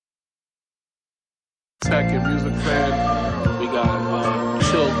Tech and Music Fan. We got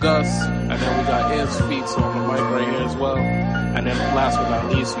Chill Gus, and then we got Ants Feats on the mic right here as well. And then last but not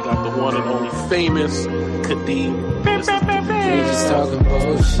least, we got the one and only famous Kadeem. We just talking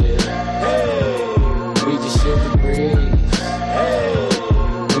bullshit. Hey. We just shoot the breeze. Hey.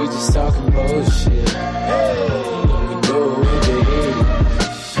 We just talking bullshit. Hey. We do what we do.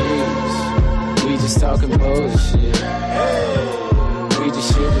 Jeez. We just talking bullshit. Hey. We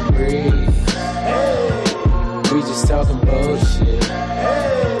just shoot the breeze. Hey. We just talking bullshit.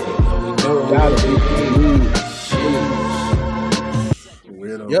 Hey. We do what we do.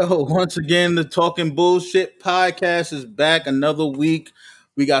 Yo, once again, the Talking Bullshit podcast is back another week.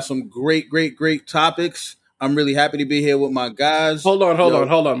 We got some great topics. I'm really happy to be here with my guys. Hold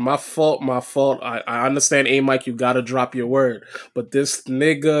on. My fault. I understand, Mike, you gotta drop your word. But this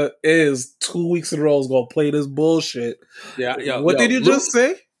nigga is 2 weeks in a row is gonna play this bullshit. What did you just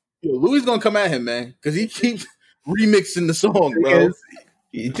say? Louis gonna come at him, man, because he keeps remixing the song, bro.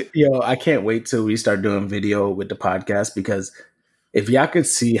 Yo, I can't wait till we start doing video with the podcast, because if y'all could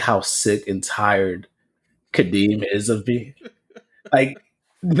see how sick and tired Kadeem is of me, like,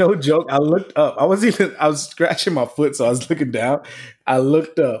 no joke, I looked up. I was scratching my foot, so I was looking down. I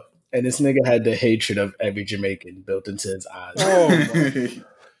looked up, and this nigga had the hatred of every Jamaican built into his eyes. Oh, this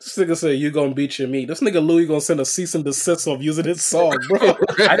nigga said, you gonna beat your meat. This nigga Louis gonna send a cease and desist of using his song, bro.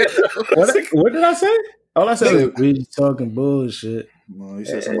 What did I say? All I said was, we just talking bullshit. No, you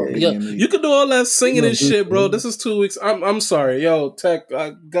said something about you can do all that singing and shit, bro. This is 2 weeks. I'm sorry, yo, Tech.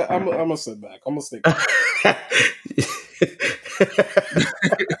 I'm gonna sit back. I'm gonna stick.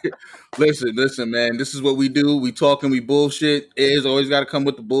 Listen, man. This is what we do. We talk and we bullshit. It is always got to come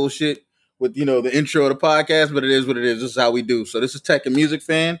with the bullshit, with the intro of the podcast. But it is what it is. This is how we do. So this is Tech and Music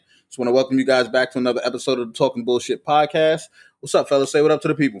Fan. Just want to welcome you guys back to another episode of the Talking Bullshit podcast. What's up, fellas? Say what up to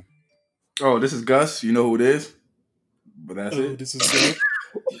the people. Oh, this is Gus. You know who it is. But that's it. This is good.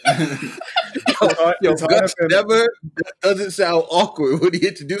 Gus never doesn't sound awkward when he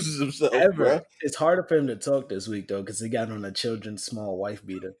introduces himself. Ever. Bro. It's harder for him to talk this week, though, because he got on a children's small wife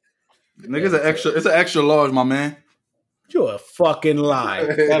beater. Nigga's it's an extra large, my man. You're a fucking lie.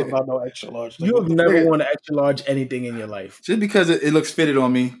 That's not no extra large. You have never worn an extra large anything in your life. Just because it looks fitted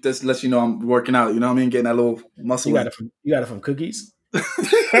on me, just lets you know I'm working out. You know what I mean? Getting that little muscle. You got it from Cookies?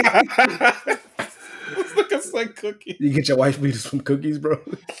 Look at like Cookies. You get your wife beaters from Cookies, bro?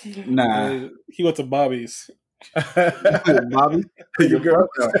 Nah. He went to Bobby's. Bobby? Your girl.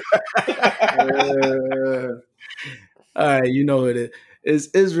 All right, you know what it is.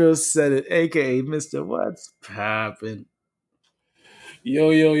 Israel said it, a.k.a. Mr. What's Poppin'.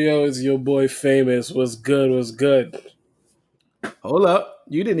 Yo, it's your boy Famous. What's good? Hold up.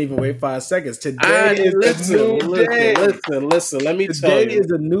 You didn't even wait 5 seconds. Today is a new day. Listen. Let me tell you. Today is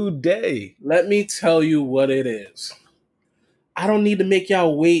a new day. Let me tell you what it is. I don't need to make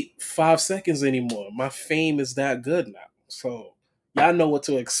y'all wait 5 seconds anymore. My fame is that good now. So y'all know what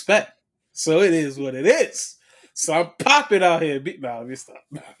to expect. So it is what it is. So I'm popping out here. Let me stop.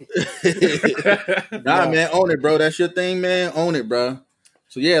 Nah, man, own it, bro. That's your thing, man. Own it, bro.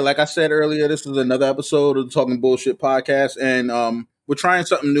 So yeah, like I said earlier, this is another episode of the Talking Bullshit podcast, and we're trying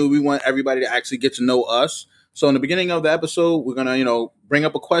something new. We want everybody to actually get to know us. So in the beginning of the episode, we're gonna, bring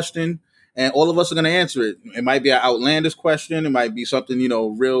up a question, and all of us are gonna answer it. It might be an outlandish question. It might be something,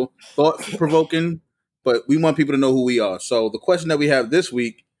 real thought-provoking, but we want people to know who we are. So the question that we have this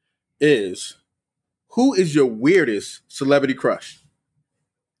week is, who is your weirdest celebrity crush?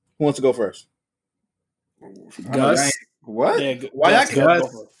 Who wants to go first? Gus. What? Yeah, Why I can't?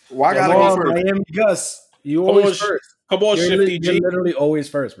 Why I gotta go first? Miami Gus. You always first. Come on, Shifty G. You're literally always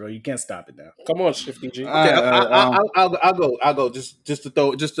first, bro. You can't stop it now. Come on, Shifty G. Okay, I'll go. Just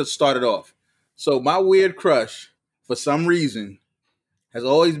to start it off. So my weird crush, for some reason, has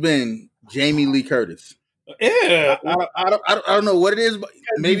always been Jamie Lee Curtis. Yeah, I don't know what it is, but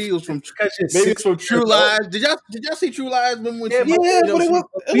maybe it was from True Lies. Did y'all see True Lies when we but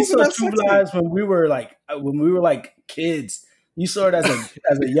we saw True Lies when we were like kids. You saw it as a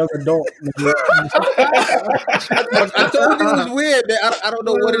young adult. I told you it was weird, man. I don't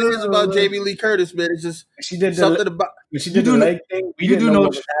know what it is about Jamie Lee Curtis, man. It's just she did something about. She did the leg thing. You do know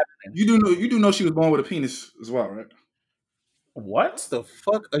what was happening. You do know she was born with a penis as well, right? What the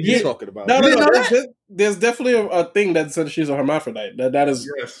fuck are you talking about? No. There's definitely a thing that says she's a hermaphrodite. That is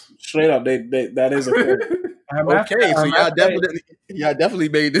straight up. That is a thing. Okay, so y'all definitely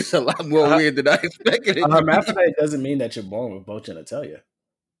made this a lot more weird than I expected. A hermaphrodite doesn't mean that you're born with both genitalia.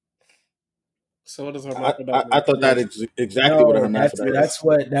 So what is hermaphrodite? I thought that is exactly what a hermaphrodite is.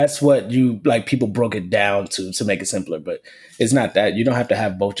 That's what you like. People broke it down to make it simpler, but it's not that. You don't have to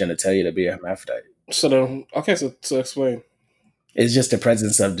have both genitalia to be a hermaphrodite. So then, okay, so explain. It's just the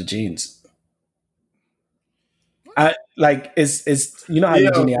presence of the genes. I like it's you know how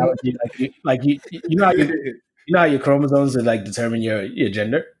your genealogy you know how your chromosomes are like determine your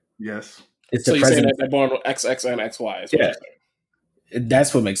gender. Yes. It's So the you're saying that presence. they're born with XX and XY? Is what Yeah. you're saying.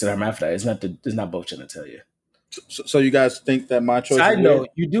 That's what makes it hermaphrodite. It's not both genitalia. So you guys think that my choice Side is weird? note,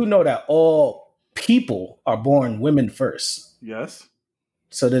 you do know that all people are born women first. Yes.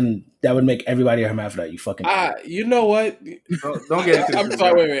 So then that would make everybody a hermaphrodite. You fucking idiot. You know what? Don't get into I'm this.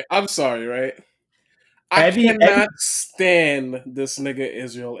 sorry. Wait. I'm sorry. Right. I cannot stand this nigga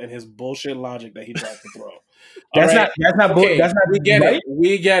Israel and his bullshit logic that he tries to throw. That's right? not Okay, that's not we get right? it.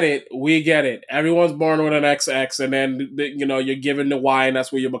 We get it. Everyone's born with an XX, and then you're given the Y, and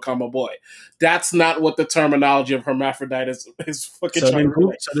that's where you become a boy. That's not what the terminology of hermaphrodite is fucking trying to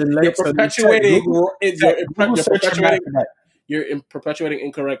relate. You're perpetuating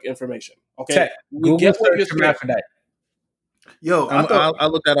incorrect information. Okay, we get what you're saying. Hermaphrodite. Yo,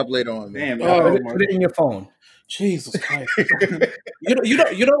 I'll look that up later on. Damn, put it in your phone. Jesus Christ! you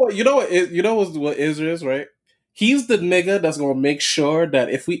know what Israel is, right? He's the nigga that's gonna make sure that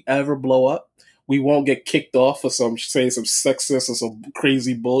if we ever blow up, we won't get kicked off for some sexist or some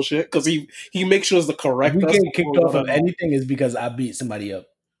crazy bullshit because he makes sure it's the correct. If we get kicked off of anything is because I beat somebody up.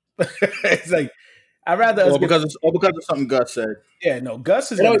 It's like I'd rather because of something Gus said. Yeah, no,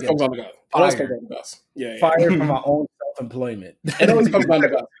 Gus is it always comes on the Gus. Fired from our own self-employment. It always comes on the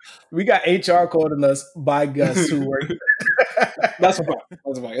Gus. We got HR calling us by Gus who work. That's a fact.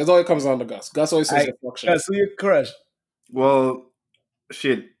 It always comes on the Gus. Gus always says Gus, who you crush? Well,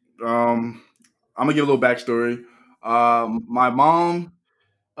 shit. I'm gonna give a little backstory. My mom.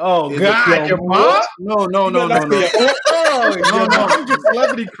 Oh God, your mom? No. Just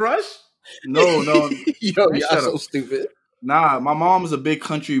celebrity crush? No. Yo, y'all so stupid. Nah, my mom was a big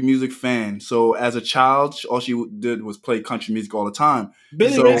country music fan. So as a child, all she did was play country music all the time.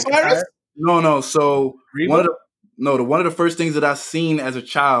 Billy Ray Cyrus? No. So one of the first things that I seen as a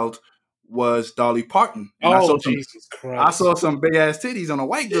child was Dolly Parton. And Jesus Christ! I saw some big ass titties on a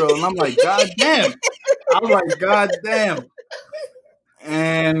white girl, and I'm like, God damn! I was like, God damn!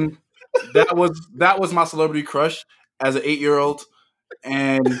 And that was my celebrity crush as an 8-year-old,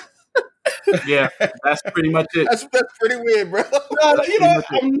 and yeah, that's pretty much it. That's pretty weird, bro. No,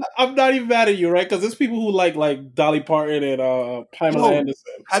 I'm not even mad at you, right? Because there's people who like Dolly Parton and Pamela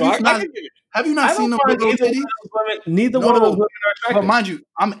Anderson. Have you not seen them little titties? Neither one of those women are attractive. But mind you,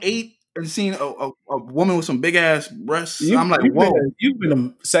 I'm 8 and seeing a woman with some big ass breasts. I'm like, whoa. You've been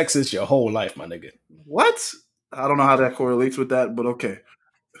a sexist your whole life, my nigga. What? I don't know how that correlates with that, but okay.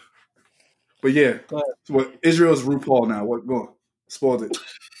 But yeah, so Israel's RuPaul now. What? Go on. Spoiled it.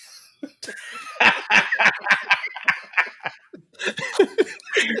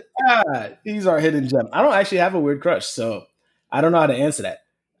 He's our hidden gem. I don't actually have a weird crush, so I don't know how to answer that.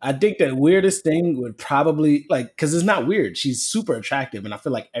 I think the weirdest thing would probably because it's not weird. She's super attractive, and I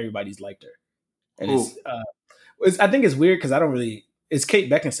feel like everybody's liked her. And I think it's weird because I don't really. It's Kate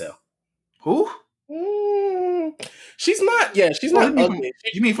Beckinsale. Who? She's not. Yeah, she's not ugly.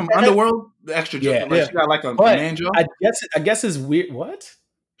 You mean from Underworld? The extra jaw. Yeah. She got like a man jaw. I guess it's weird. What?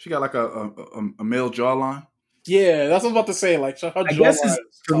 She got like a male jawline. Yeah, that's what I was about to say. Like her jawline.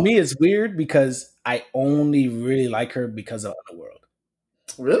 For me, it's weird because I only really like her because of Underworld.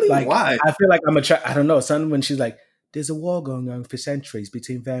 Really? Why? I feel like I'm I don't know. Son, when she's like, "There's a war going on for centuries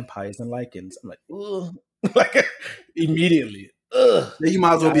between vampires and lichens," I'm like, ugh. Like immediately. Ugh. Yeah, you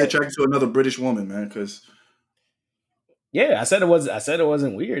might as well be attracted to another British woman, man. Because I said it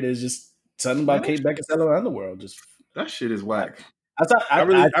wasn't weird. It's just something about Kate Beckinsale and Underworld. Just that shit is whack. I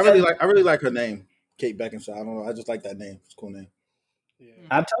really like her name, Kate Beckinsale. I don't know. I just like that name. It's a cool name. Yeah.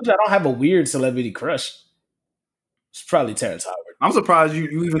 I told you I don't have a weird celebrity crush. It's probably Terrence Howard. I'm surprised you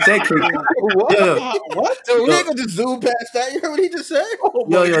even said Kate. What? Yeah. What? Dude, we ain't gonna just zoom past that. You heard what he just said?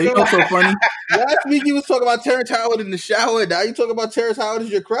 Yo, you know so funny. Last week you was talking about Terrence Howard in the shower. Now you talking about Terrence Howard as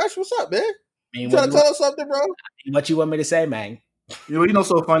your crush? What's up, man? You trying to tell us something, bro? What you want me to say, man? You know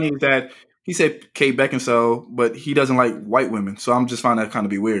so funny is that he said Kate Beckinsale, but he doesn't like white women. So I'm just finding that kind of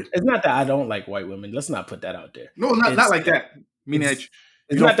be weird. It's not that I don't like white women. Let's not put that out there. No, not like that. Meaning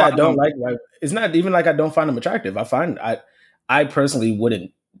it's not that I don't like white. It's not even like I don't find them attractive. I personally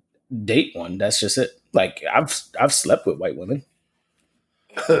wouldn't date one. That's just it. Like I've slept with white women.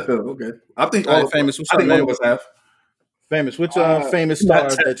 Okay, I think famous. I think all of us have. Famous. Which famous star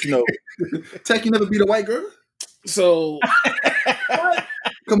that you know? Tech, you never beat a white girl. So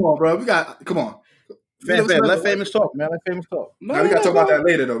come on, bro. Come on. Let famous talk, man. Let famous talk. No, we gotta talk about that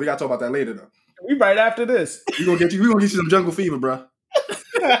later, though. We right after this. We gonna get you some jungle fever, bro.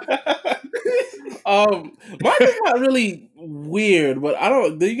 My thing got really weird, but I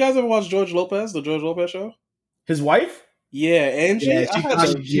don't. Did you guys ever watch George Lopez, the George Lopez show? His wife? Yeah, Angie. Yeah, I had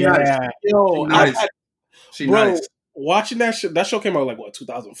nice. to, She nice. yo, She I nice. had, She bro, nice. watching that show. That show came out like what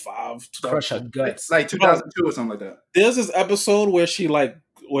 2005, Crush her 2004. guts. Like 2002 or something like that. There's this episode where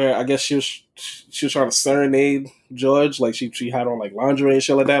where I guess she was trying to serenade George, like she had on like lingerie and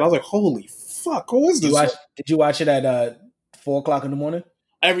shit like that. I was like, holy fuck, who is this? Did you watch it at 4:00 in the morning?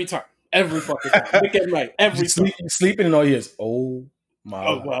 Every time, every fucking time, Nick at night, every time. Sleeping in all years. Oh my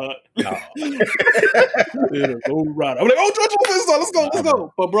Oh god. no. Yeah, go right. I'm like, oh, George Lopez, let's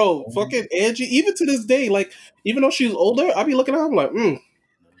go. But bro, fucking Angie, even to this day, like, even though she's older, I be looking at her, I'm like,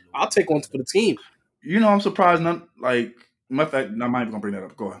 I'll take one for the team. You know, I'm surprised. None like matter of fact, I'm not even gonna bring that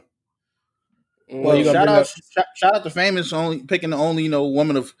up. Go ahead. Well, you shout gonna out, shout out to Famous only picking the only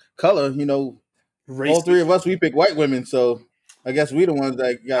woman of color. Race All three of us we pick white women, so I guess we the ones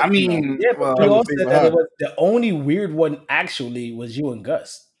that got. I mean, Yeah, but well, you all said that it was the only weird one actually was you and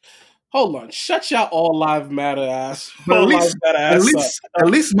Gus. Hold on, shut your all live matter ass. but All lives matter ass up. at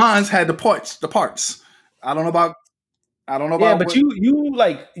least mine's had the parts. I don't know about. Yeah, but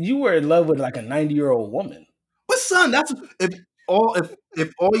you were in love with like a 90-year-old woman. But son, that's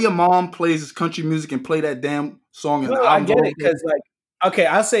if all your mom plays is country music and play that damn song. And No, I get it because okay,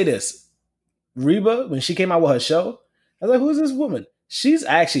 I'll say this: Reba, when she came out with her show, I was like, "Who's this woman?" She's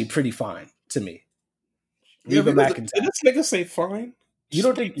actually pretty fine to me. Reba McEntire. Did this nigga say fine? You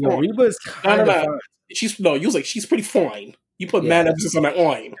don't think Reba is kind of No. fine? You was like, she's pretty fine. You put Yeah. mad emphasis on that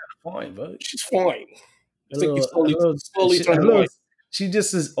line. Fine, but She's fine. It's like you Hello, slowly turn hello. away. She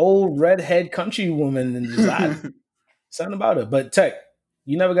just this old redhead country woman and just something about her. But Tech,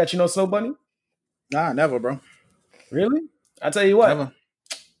 you never got Snow Bunny? Nah, never, bro. Really? I tell you what, Never.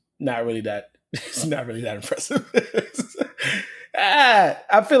 not really that. It's not really that impressive.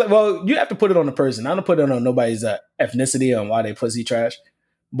 I feel like, well, you have to put it on the person. I don't put it on nobody's ethnicity and why they pussy trash.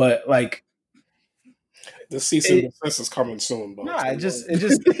 But like, The cease and desist is coming soon, bro. I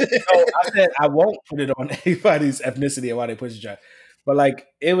said I won't put it on anybody's ethnicity and why they pussy trash. But like,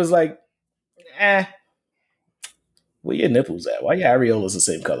 it was like, where your nipples at? Why your areolas the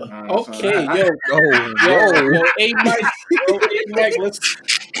same color? Okay, yo, Yo, hey Mike,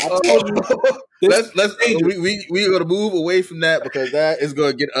 I told you. let's we gonna move away from that because that is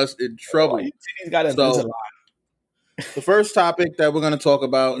gonna get us in trouble. He's got a So, the first topic that we're going to talk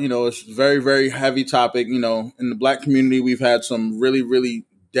about, is a very, very heavy topic. In the Black community, we've had some really, really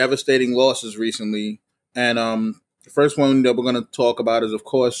devastating losses recently. And the first one that we're going to talk about is, of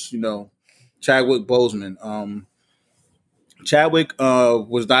course, Chadwick Boseman. Chadwick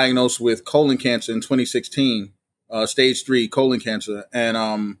was diagnosed with colon cancer in 2016, stage 3 colon cancer.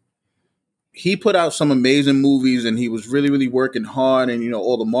 And he put out some amazing movies and he was really, really working hard. And,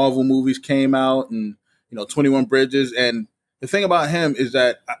 all the Marvel movies came out and 21 Bridges. And the thing about him is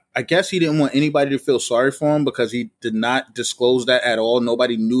that I guess he didn't want anybody to feel sorry for him because he did not disclose that at all.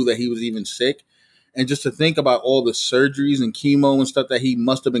 Nobody knew that he was even sick. And just to think about all the surgeries and chemo and stuff that he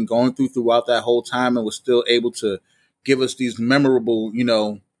must have been going throughout that whole time and was still able to give us these memorable,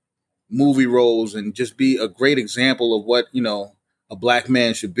 movie roles and just be a great example of what, a Black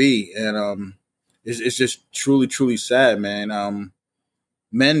man should be. And it's just truly, truly sad, man.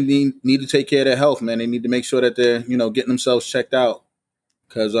 Men need to take care of their health, man. They need to make sure that they're, getting themselves checked out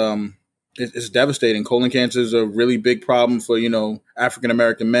because it's devastating. Colon cancer is a really big problem for, African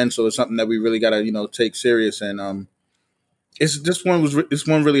American men. So it's something that we really got to, take serious. And this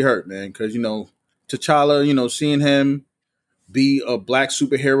one really hurt, man, because, T'Challa, seeing him be a Black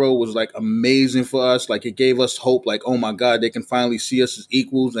superhero was like amazing for us. Like it gave us hope. Like, oh my God, they can finally see us as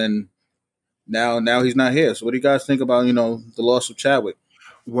equals. And now he's not here. So what do you guys think about, the loss of Chadwick?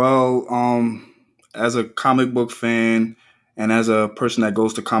 Well, as a comic book fan and as a person that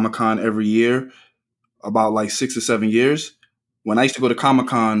goes to Comic-Con every year, about like 6 or 7 years, when I used to go to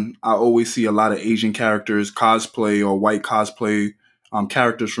Comic-Con, I always see a lot of Asian characters cosplay or white cosplay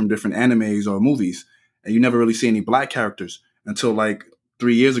characters from different animes or movies. And you never really see any Black characters until like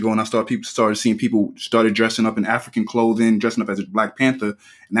 3 years ago when I started seeing people started dressing up in African clothing, dressing up as a Black Panther.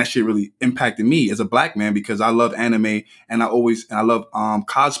 And that shit really impacted me as a Black man because I love anime and I love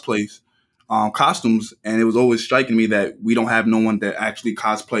cosplays, costumes. And it was always striking me that we don't have no one that actually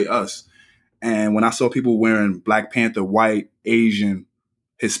cosplay us. And when I saw people wearing Black Panther, white, Asian,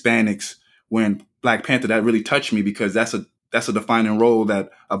 Hispanics wearing Black Panther, that really touched me because that's a defining role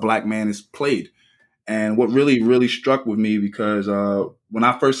that a Black man has played. And what really, really struck with me because when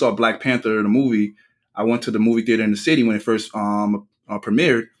I first saw Black Panther, the movie, I went to the movie theater in the city when it first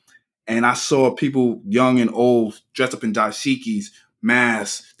premiered. And I saw people young and old dressed up in dashikis,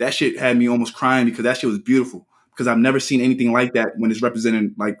 mask. That shit had me almost crying because that shit was beautiful. Because I've never seen anything like that when it's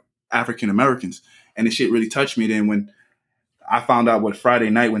representing like African Americans, and the shit really touched me. Then when I found out what Friday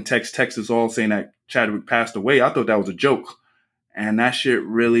night when text us all saying that Chadwick passed away, I thought that was a joke, and that shit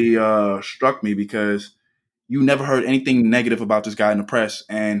really struck me because you never heard anything negative about this guy in the press.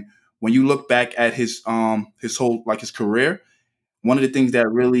 And when you look back at his whole like his career, one of the things that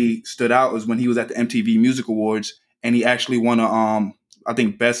really stood out was when he was at the MTV Music Awards and he actually won a I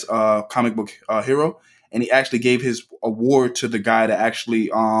think best comic book hero, and he actually gave his award to the guy that actually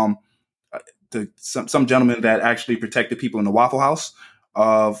some gentleman that actually protected people in the Waffle House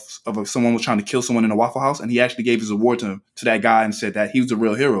someone was trying to kill someone in the Waffle House, and he actually gave his award to that guy and said that he was a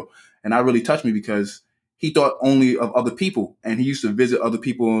real hero. And that really touched me because he thought only of other people, and he used to visit other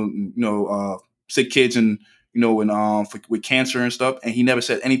people, sick kids and with cancer and stuff, and he never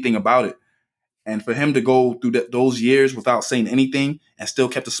said anything about it. And for him to go through those years without saying anything and still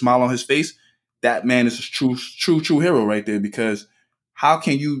kept a smile on his face, that man is a true hero right there. Because how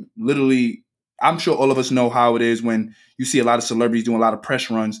can you literally? I'm sure all of us know how it is when you see a lot of celebrities doing a lot of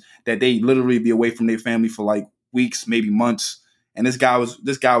press runs that they literally be away from their family for like weeks, maybe months. And this guy was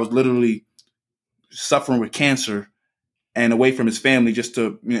literally suffering with cancer and away from his family just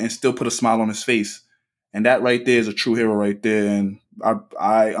to and still put a smile on his face. And that right there is a true hero right there. And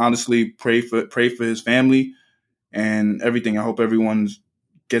I honestly pray for his family and everything. I hope everyone's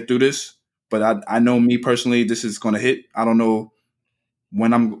get through this. But I know me personally, this is going to hit. I don't know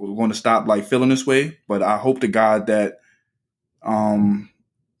when I'm going to stop like feeling this way, but I hope to God that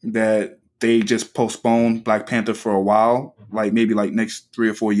that they just postpone Black Panther for a while, like maybe like next 3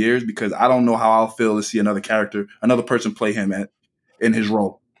 or 4 years, because I don't know how I'll feel to see another person play him in his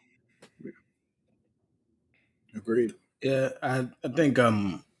role. Agreed. Yeah, I think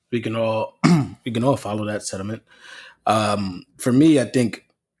we can all follow that sentiment. For me, I think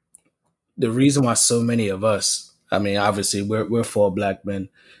the reason why so many of us, I mean, obviously we're 4 Black men.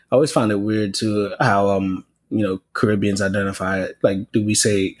 I always find it weird too how Caribbeans identify. Like, do we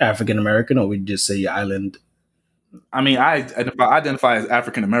say African American or we just say island? I mean, I identify as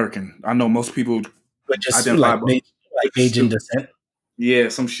African American. I know most people just identify like Asian descent. Yeah,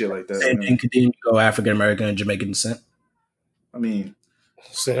 some shit like that. Same thing. Could you go African American and Jamaican descent? I mean,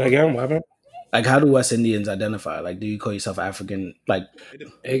 say that again. What happened? Like, how do West Indians identify? Like, do you call yourself African? Like,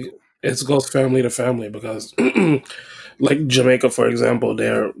 it goes family to family because, like Jamaica, for example,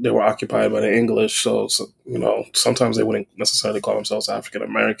 they were occupied by the English, so sometimes they wouldn't necessarily call themselves African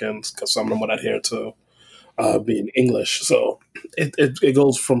Americans because some of them would adhere to being English. So it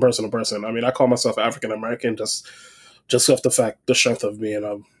goes from person to person. I mean, I call myself African American just off the strength of being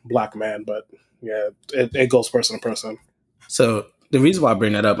a Black man, but yeah, it goes person to person. So the reason why I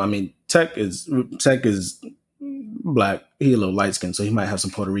bring that up, I mean, Tech is Black. He a little light skinned, so he might have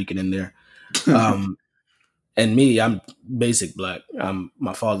some Puerto Rican in there. And me, I'm basic Black.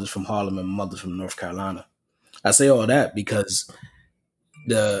 My father's from Harlem and my mother's from North Carolina. I say all that because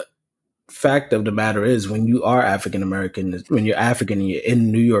the fact of the matter is, when you are African American, when you're African and you're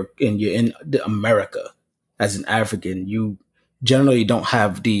in New York and you're in America as an African, you generally don't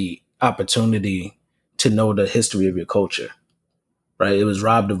have the opportunity to know the history of your culture, right? It was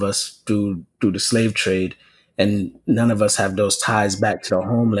robbed of us through the slave trade, and none of us have those ties back to the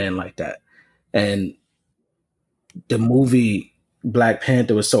homeland like that. And the movie Black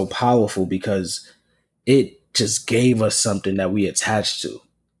Panther was so powerful because it just gave us something that we attached to.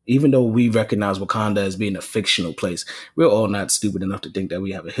 Even though we recognize Wakanda as being a fictional place, we're all not stupid enough to think that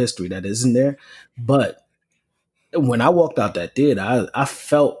we have a history that isn't there. But when I walked out that theater, I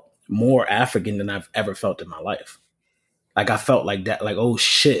felt more African than I've ever felt in my life. Like, I felt like that, like, oh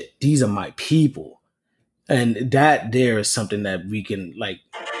shit, these are my people. And that there is something that we can, like,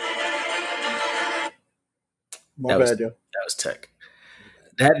 My bad, yo. that was Tech.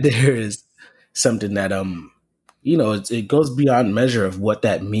 That there is something that it goes beyond measure of what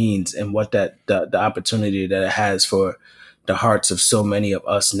that means and what that the opportunity that it has for the hearts of so many of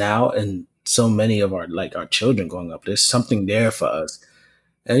us now and so many of our children growing up. There's something there for us.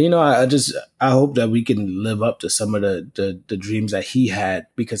 And I hope that we can live up to some of the dreams that he had,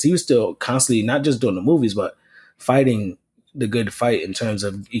 because he was still constantly not just doing the movies but fighting the good fight in terms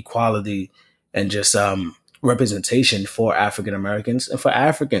of equality and just representation for African Americans and for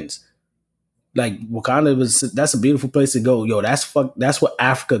Africans. Like, Wakanda that's a beautiful place to go. Yo, that's what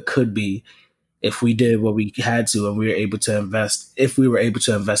Africa could be if we did what we had to and we were able to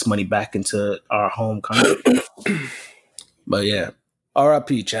invest money back into our home country. But yeah,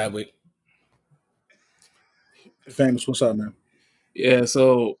 R.I.P. Chadwick. Famous, what's up, man? Yeah,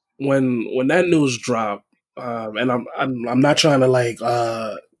 so when that news dropped, and I'm not trying to like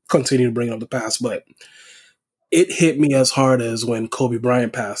continue to bring up the past, but it hit me as hard as when Kobe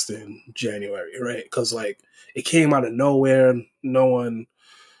Bryant passed in January, right? Because like it came out of nowhere. No one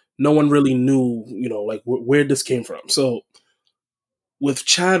really knew, like where this came from. So with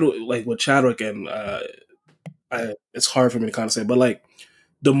Chadwick, and it's hard for me to kind of say, but like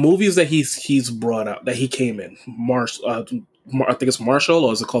the movies that he's brought out that he came in, I think it's Marshall,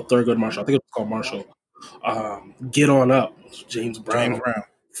 or is it called Thurgood Marshall? I think it's called Marshall. Get On Up, James Brown.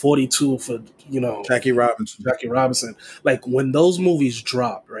 42 for Jackie Robinson. Like when those movies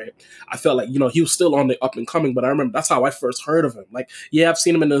dropped, right? I felt like he was still on the up and coming, but I remember that's how I first heard of him. Like, yeah, I've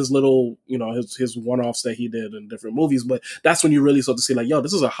seen him in his little, his one offs that he did in different movies, but that's when you really start to see like, yo,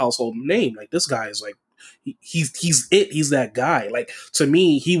 this is a household name. Like this guy is like, he's that guy. Like to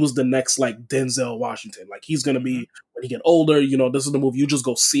me, he was the next like Denzel Washington. Like he's gonna be when he get older. This is the movie you just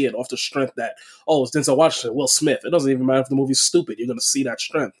go see it off the strength that it's Denzel Washington, Will Smith. It doesn't even matter if the movie's stupid. You're gonna see that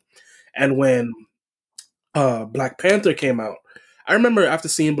strength. And when Black Panther came out, I remember after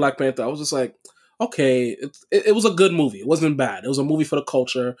seeing Black Panther, I was just like, okay, it was a good movie. It wasn't bad. It was a movie for the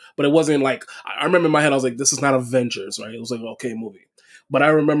culture, but it wasn't like I remember in my head I was like, this is not Avengers, right? It was like an okay movie. But I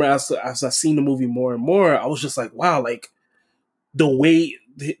remember as I seen the movie more and more, I was just like, wow, like the way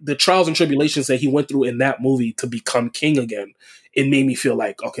the trials and tribulations that he went through in that movie to become king again, it made me feel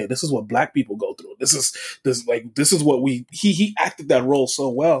like, okay, this is what Black people go through. This is what he acted that role so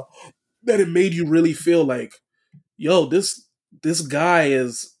well that it made you really feel like, yo, this guy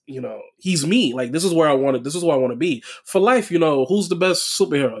is, he's me. Like this is where I wanted. This is where I want to be for life. Who's the best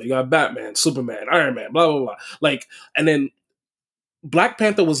superhero? You got Batman, Superman, Iron Man, blah blah blah. Like, and then Black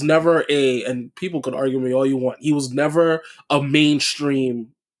Panther was never and people could argue with me all you want, he was never a mainstream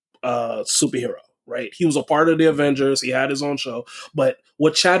superhero, right? He was a part of the Avengers, he had his own show, but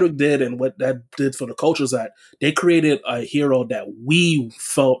what Chadwick did and what that did for the culture is that they created a hero that we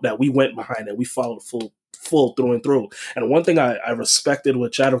felt that we went behind and we followed full through and through. And one thing I respected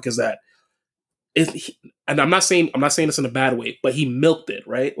with Chadwick is that and I'm not saying this in a bad way, but he milked it,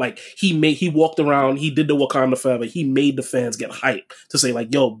 right? Like he walked around, he did the Wakanda Forever, he made the fans get hyped to say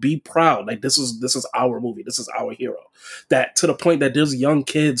like, yo, be proud, like this is our movie, this is our hero. That to the point that there's young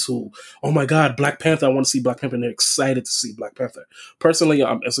kids who, oh my God, Black Panther, I want to see Black Panther, and they're excited to see Black Panther. Personally,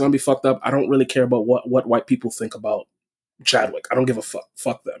 it's gonna be fucked up. I don't really care about what white people think about Chadwick. I don't give a fuck.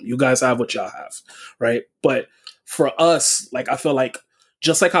 Fuck them. You guys have what y'all have, right? But for us, like I feel like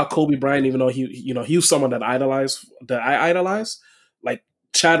just like how Kobe Bryant, even though he was someone that I idolize, like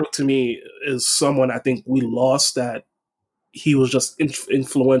Chadwick to me is someone I think we lost that he was just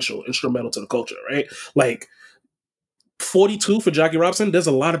instrumental to the culture, right? Like 42 for Jackie Robinson, there's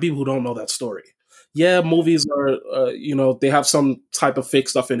a lot of people who don't know that story. Yeah, movies are, they have some type of fake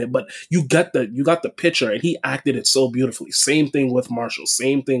stuff in it, but you got the picture, and he acted it so beautifully. Same thing with Marshall.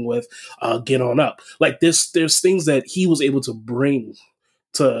 Same thing with Get On Up. Like there's things that he was able to bring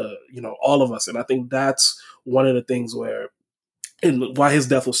to all of us, and I think that's one of the things and why his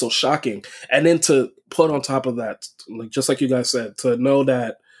death was so shocking. And then to put on top of that, like just like you guys said, to know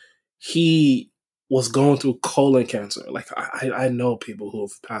that he was going through colon cancer. Like I know people who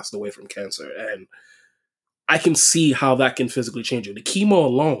have passed away from cancer, and I can see how that can physically change you. The chemo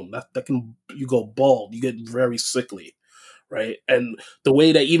alone, that can, you go bald, you get very sickly, right? And the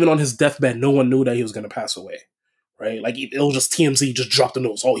way that even on his deathbed, no one knew that he was going to pass away, right? Like it was just TMZ just dropped the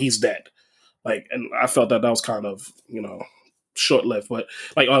news, oh, he's dead. Like, and I felt that was kind of, short-lived, but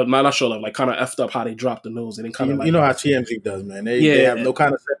like, not short-lived, like kind of effed up how they dropped the news, and then kind of like, you know how TMZ does, man. They have no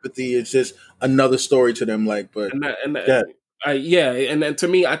kind of sympathy. It's just another story to them. Like, but and to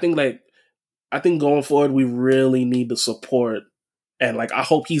me, I think going forward, we really need the support, and like I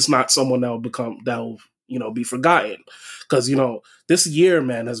hope he's not someone that will be forgotten, because this year,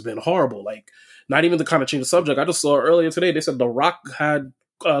 man, has been horrible. Like, not even to kind of change the subject, I just saw earlier today they said The Rock had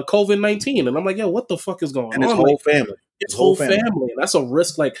COVID-19, and I'm like, yo, what the fuck is going on? And his whole family. His whole family. And that's a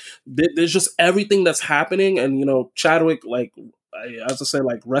risk. Like, there's just everything that's happening, and Chadwick, like, as I said,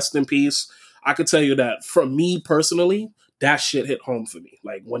 like, rest in peace. I could tell you that for me personally, that shit hit home for me.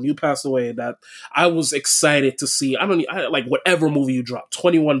 Like, when you passed away, that I was excited to see. Like whatever movie you dropped,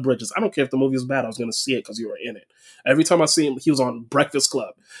 21 Bridges. I don't care if the movie was bad. I was going to see it because you were in it. Every time I see him, he was on Breakfast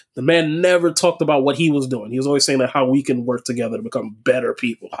Club. The man never talked about what he was doing. He was always saying that how we can work together to become better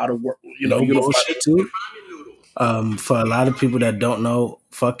people. How to work, bullshit too. For a lot of people that don't know,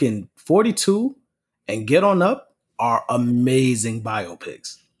 fucking 42 and Get On Up are amazing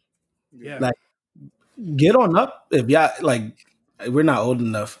biopics. Yeah. Like, Get On Up, if y'all, like, we're not old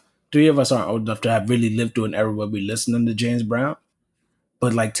enough. 3 of us aren't old enough to have really lived through an era where we listening to James Brown.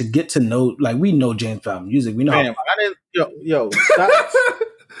 But like to get to know, like we know James Brown music, we know Fam, I didn't. Yo, stop.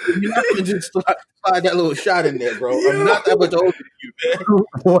 You're not gonna just slide that little shot in there, bro. I'm not that much older than you, man.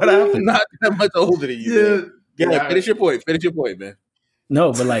 how what I'm happened. not that much older than you, man. Yeah, finish your point. Finish your point, man.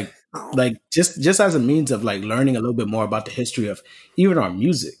 No, but like just as a means of like learning a little bit more about the history of even our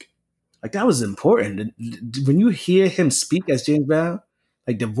music, like that was important. When you hear him speak as James Brown,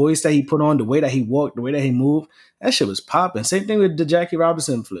 like the voice that he put on, the way that he walked, the way that he moved, that shit was popping. Same thing with the Jackie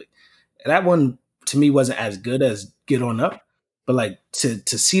Robinson flick. That one to me wasn't as good as Get On Up, but like to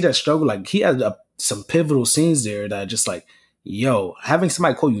see that struggle, like he had some pivotal scenes there that just like, yo, having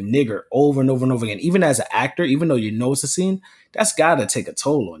somebody call you nigger over and over and over again, even as an actor, even though you know it's a scene, that's gotta take a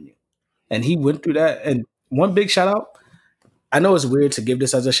toll on you. And he went through that. And one big shout out, I know it's weird to give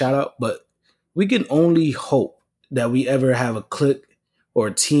this as a shout out, but we can only hope that we ever have a clique or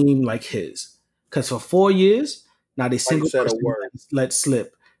a team like his. Because for 4 years, not a single said a person word. let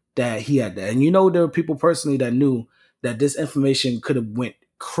slip that he had that. And you know there were people personally that knew that this information could have went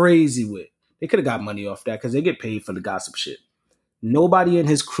crazy with. They could have got money off that because they get paid for the gossip shit. Nobody in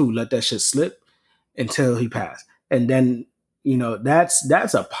his crew let that shit slip until he passed. And then, you know, that's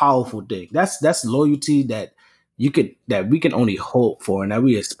a powerful thing. That's loyalty that we can only hope for and that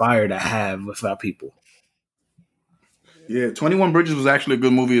we aspire to have with our people. Yeah, 21 Bridges was actually a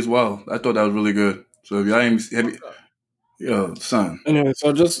good movie as well. I thought that was really good. So if y'all ain't yo, son. Anyway,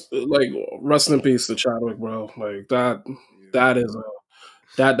 so just like rest in peace to Chadwick, bro. Like that is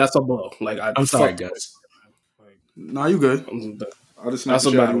that's a blow. Like I'm sorry, fuck- guys. Like, Nah, you good. I'm- I'll just smash That's the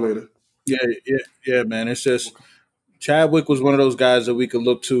a shit out of you battle. later. Yeah, man. It's just Chadwick was one of those guys that we could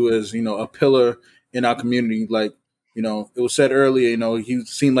look to as, you know, a pillar in our community. Like, you know, it was said earlier, you know, he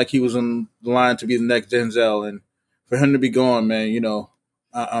seemed like he was on the line to be the next Denzel, and for him to be gone, man, you know,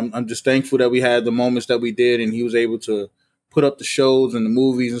 I'm just thankful that we had the moments that we did, and he was able to put up the shows and the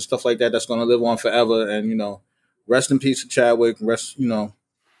movies and stuff like that. That's going to live on forever. And you know, rest in peace to Chadwick. Rest, you know,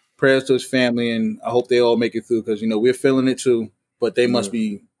 prayers to his family, and I hope they all make it through because you know we're feeling it too, but they must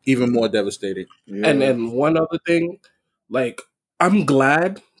be even more devastated. Yeah. And one other thing, like I'm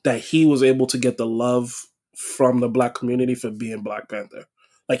glad that he was able to get the love from the black community for being Black Panther.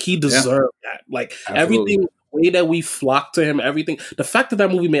 Like he deserved that. Like Absolutely. everything, the way that we flocked to him, everything. The fact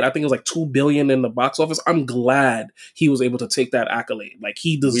that movie made, I think it was like $2 billion in the box office. I'm glad he was able to take that accolade. Like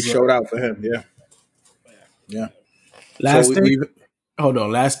he We deserved. showed out for him. Yeah. Last So thing. Hold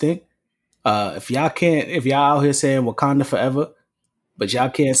on, last thing. If y'all out here saying Wakanda forever, but y'all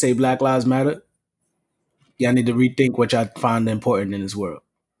can't say Black Lives Matter, y'all need to rethink what y'all find important in this world.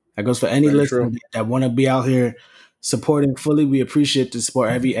 That goes for any Very listener true. that want to be out here supporting fully. We appreciate the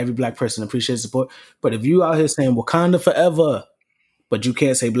support. Every black person appreciates support. But if you out here saying Wakanda forever, but you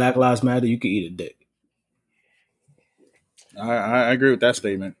can't say Black Lives Matter, you can eat a dick. I agree with that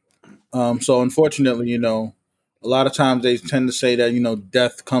statement. So unfortunately, you know, a lot of times they tend to say that, you know,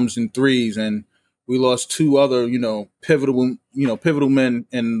 death comes in threes, and we lost two other, you know, pivotal men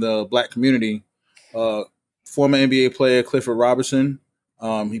in the black community. Former NBA player Clifford Robertson.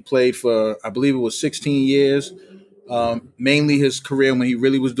 He played for, I believe it was 16 years. Mainly his career when he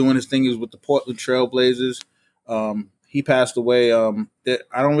really was doing his thing was with the Portland Trail Blazers. He passed away. I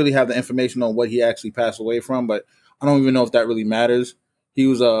don't really have the information on what he actually passed away from, but I don't even know if that really matters. He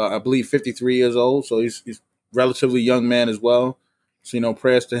was, I believe, 53 years old, so he's a relatively young man as well. So, you know,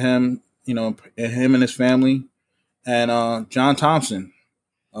 prayers to him, you know, and him and his family. And John Thompson,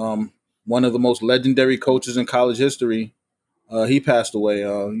 one of the most legendary coaches in college history, he passed away.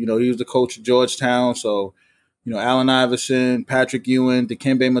 You know, he was the coach at Georgetown, so, you know, Allen Iverson, Patrick Ewing,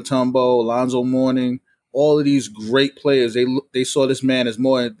 Dikembe Mutombo, Alonzo Mourning, all of these great players, they saw this man as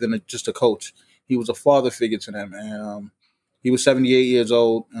more than just a coach. He was a father figure to them, and he was 78 years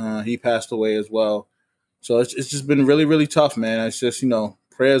old. He passed away as well. So it's just been really, really tough, man. It's just, you know,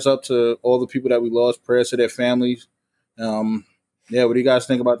 prayers up to all the people that we lost, prayers to their families. Yeah, what do you guys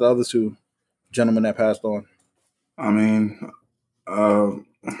think about the other two gentlemen that passed on? I mean, I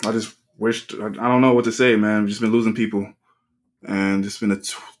just wished, I don't know what to say, man. I've just been losing people. And it's been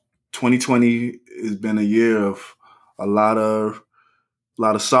 2020 has been a year of a lot of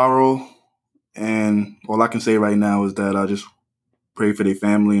sorrow. And all I can say right now is that I just pray for their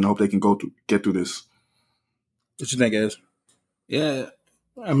family and hope they can get through this. What you think, Ez? Yeah,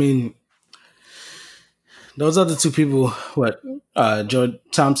 I mean, those other two people, George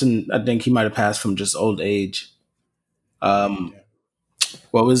Thompson, I think he might have passed from just old age. What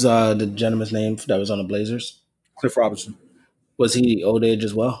was the gentleman's name that was on the Blazers? Cliff Robinson. Was he old age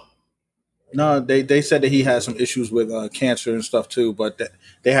as well? No, they said that he had some issues with cancer and stuff too, but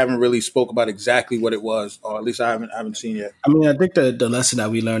they haven't really spoke about exactly what it was, or at least I haven't seen yet. I mean, I think the lesson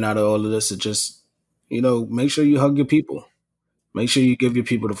that we learn out of all of this is just, make sure you hug your people. Make sure you give your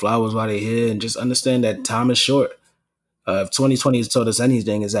people the flowers while they're here, and just understand that time is short. If 2020 has taught us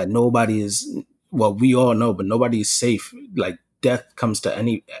anything, is that nobody is, well, we all know, but nobody is safe. Like, death comes to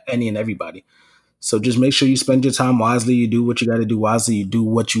any and everybody. So just make sure you spend your time wisely. You do what you got to do wisely. You do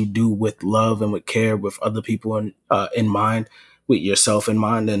what you do with love and with care, with other people in mind, with yourself in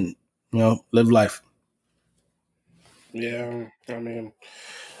mind, and live life. Yeah, I mean,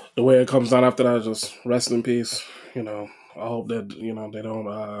 the way it comes down after that, just rest in peace. I hope that they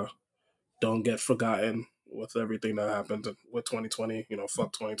don't get forgotten with everything that happened with 2020.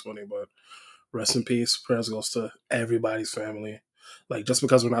 Fuck 2020, but rest in peace. Prayers goes to everybody's family. Like, just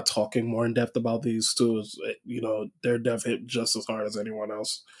because we're not talking more in depth about these two, is their death hit just as hard as anyone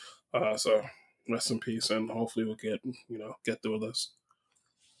else. So rest in peace, and hopefully we'll get through this.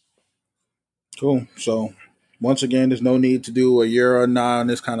 Cool. So once again, there's no need to do a year or nah on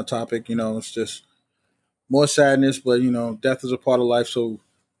this kind of topic. It's just more sadness, but death is a part of life. So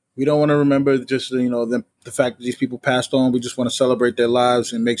we don't want to remember just the fact that these people passed on. We just want to celebrate their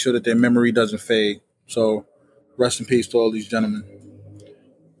lives and make sure that their memory doesn't fade. So rest in peace to all these gentlemen.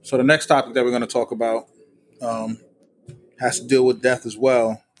 So the next topic that we're going to talk about has to deal with death as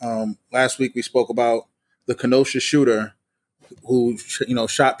well. Last week we spoke about the Kenosha shooter who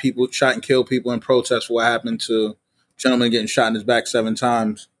shot and killed people in protest for what happened to a gentleman getting shot in his back 7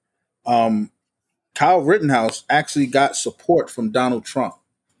 times. Kyle Rittenhouse actually got support from Donald Trump.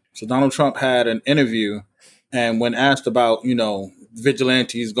 So Donald Trump had an interview, and when asked about,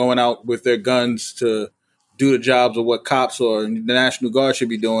 vigilantes going out with their guns to do the jobs of what cops or the National Guard should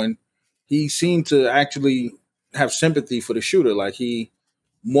be doing, he seemed to actually have sympathy for the shooter. Like, he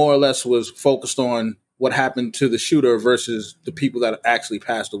more or less was focused on what happened to the shooter versus the people that actually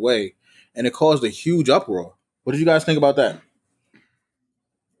passed away. And it caused a huge uproar. What did you guys think about that?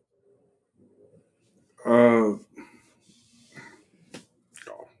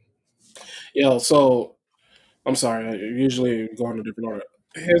 So I'm sorry. I usually go in a different order.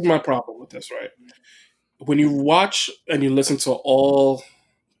 Here's my problem with this, right? When you watch and you listen to all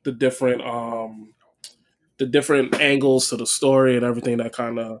the different angles to the story and everything that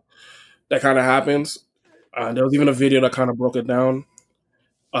kind of happens, there was even a video that kind of broke it down.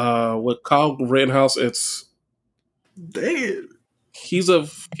 With Kyle Rittenhouse, he's a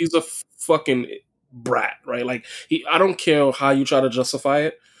fucking brat, right? Like, I don't care how you try to justify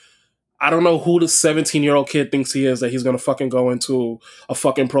it. I don't know who the 17-year-old kid thinks he is that he's going to fucking go into a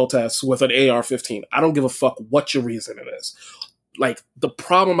fucking protest with an AR-15. I don't give a fuck what your reason it is. Like, the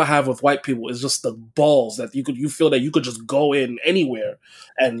problem I have with white people is just the balls that you feel that you could just go in anywhere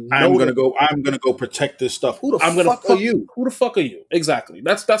and I'm gonna go protect this stuff. Who the fuck are you? Who the fuck are you? Exactly.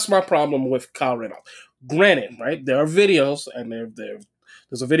 That's my problem with Kyle Rittenhouse. Granted, right? There are videos, and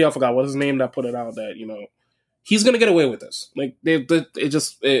there's a video, I forgot what his name, that put it out that he's gonna get away with this. Like,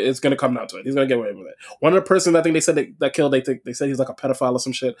 it's gonna come down to it. He's gonna get away with it. One of the person I think they said that killed, they said he's like a pedophile or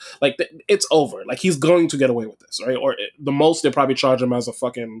some shit. Like, it's over. Like, he's going to get away with this, right? Or the most, they probably charge him as a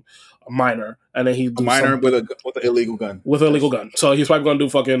fucking minor, and then a minor with an illegal gun. With an illegal gun. So he's probably gonna do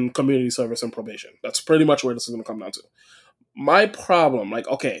fucking community service and probation. That's pretty much where this is gonna come down to. My problem, like,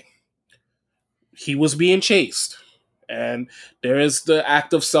 okay, he was being chased. And there is the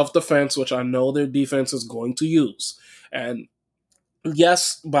act of self-defense, which I know their defense is going to use. And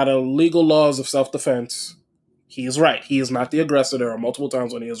yes, by the legal laws of self-defense, he is right. He is not the aggressor. There are multiple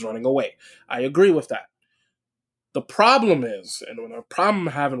times when he is running away. I agree with that. The problem is, and the problem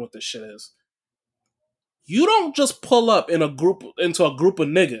I'm having with this shit is, you don't just pull up into a group of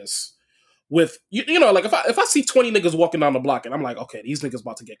niggas with, like, if I see 20 niggas walking down the block and I'm like, okay, these niggas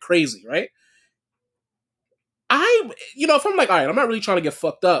about to get crazy, right? If I'm like, all right, I'm not really trying to get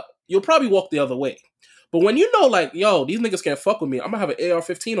fucked up, you'll probably walk the other way. But when like, yo, these niggas can't fuck with me, I'm gonna have an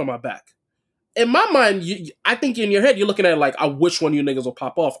AR-15 on my back. In my mind, I think in your head, you're looking at it like, I wish one of you niggas will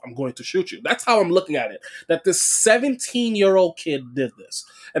pop off. I'm going to shoot you. That's how I'm looking at it. That this 17-year-old kid did this.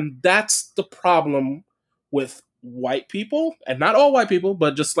 And that's the problem with white people. And not all white people,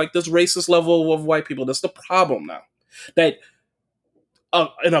 but just like this racist level of white people. That's the problem now. That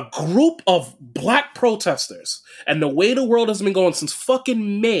in a group of black protesters, and the way the world has been going since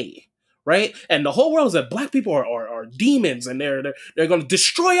fucking May, right? And the whole world is that black people are demons, and they're going to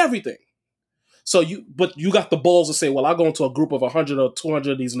destroy everything. So you got the balls to say, well, I'll go into a group of 100 or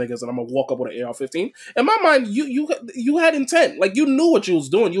 200 of these niggas, and I'm gonna walk up with an AR-15. In my mind, you had intent. Like, you knew what you was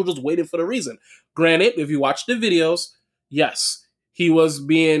doing. You were just waiting for the reason. Granted, if you watch the videos, yes, he was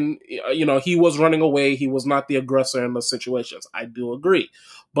being, he was running away. He was not the aggressor in the situations. I do agree.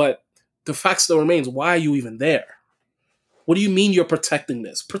 But the fact still remains, why are you even there? What do you mean you're protecting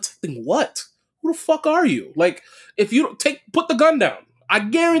this? Protecting what? Who the fuck are you? Like, if you put the gun down, I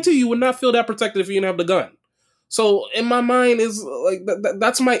guarantee you would not feel that protected if you didn't have the gun. So in my mind is like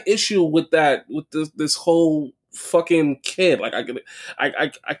that's my issue with that, with this whole fucking kid. Like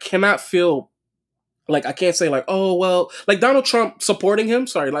I cannot feel like, I can't say like, oh well, like Donald Trump supporting him.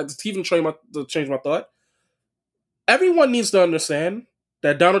 Sorry, like to even change my thought. Everyone needs to understand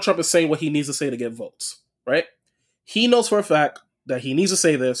that Donald Trump is saying what he needs to say to get votes, right? He knows for a fact that he needs to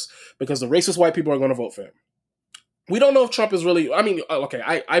say this because the racist white people are going to vote for him. We don't know if Trump is really, I mean, okay,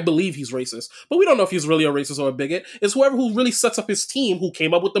 I believe he's racist, but we don't know if he's really a racist or a bigot. It's whoever who really sets up his team, who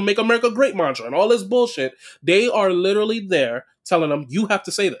came up with the Make America Great mantra and all this bullshit. They are literally there telling them, you have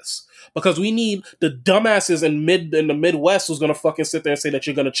to say this. Because we need the dumbasses in the Midwest who's going to fucking sit there and say that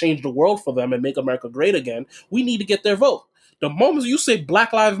you're going to change the world for them and make America great again. We need to get their vote. The moment you say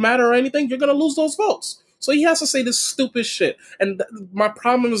Black Lives Matter or anything, you're going to lose those votes. So he has to say this stupid shit. And my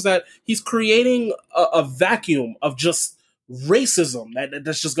problem is that he's creating a vacuum of just racism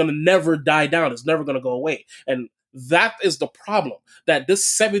that's just going to never die down. It's never going to go away. And that is the problem. That this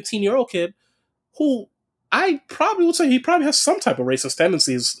 17-year-old kid, who I probably would say he probably has some type of racist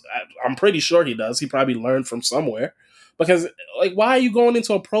tendencies. I'm pretty sure he does. He probably learned from somewhere. Because, like, why are you going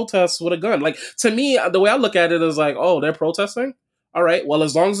into a protest with a gun? Like, to me, the way I look at it is like, oh, they're protesting? All right, well,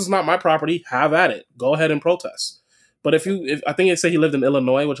 as long as it's not my property, have at it. Go ahead and protest. But if I think they say he lived in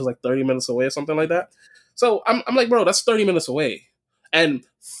Illinois, which is like 30 minutes away or something like that. So I'm like, bro, that's 30 minutes away. And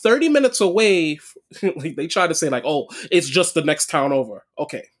 30 minutes away, like they try to say like, oh, it's just the next town over.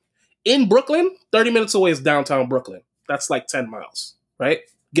 Okay. In Brooklyn, 30 minutes away is downtown Brooklyn. That's like 10 miles, right?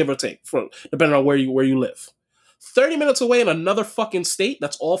 Give or take, depending on where you live. 30 minutes away in another fucking state,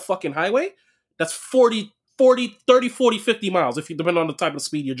 that's all fucking highway, that's 30, 40, 50 miles, if you depend on the type of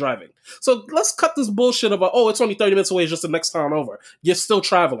speed you're driving. So let's cut this bullshit about, oh, it's only 30 minutes away, it's just the next town over. You're still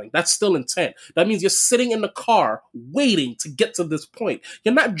traveling. That's still intent. That means you're sitting in the car waiting to get to this point.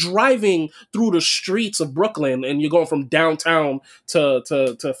 You're not driving through the streets of Brooklyn and you're going from downtown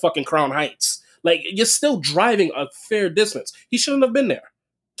to fucking Crown Heights. Like, you're still driving a fair distance. He shouldn't have been there.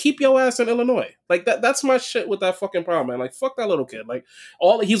 Keep your ass in Illinois. Like, that's my shit with that fucking problem, man. Like, fuck that little kid. Like,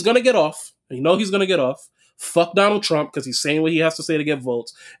 he's gonna get off. You know he's gonna get off. Fuck Donald Trump because he's saying what he has to say to get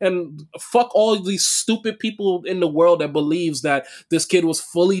votes. And fuck all these stupid people in the world that believes that this kid was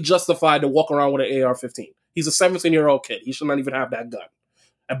fully justified to walk around with an AR-15. He's a 17-year-old kid. He should not even have that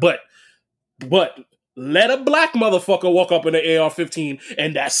gun. But let a black motherfucker walk up in an AR-15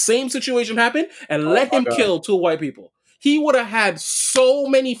 and that same situation happen and let him kill 2 white people. He would have had so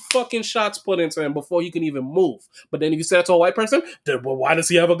many fucking shots put into him before he can even move. But then if you say that to a white person, then, well, why does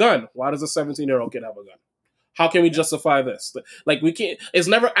he have a gun? Why does a 17-year-old kid have a gun? How can we justify this? Like, we can't. It's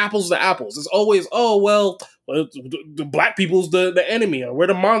never apples to apples. It's always, oh well, the black people's the enemy, or we're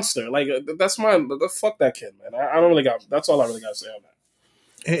the monster. Like, that's mine. Fuck that kid, man. I don't really got. That's all I really got to say on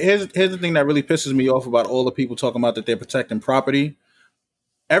that. Here's the thing that really pisses me off about all the people talking about that they're protecting property.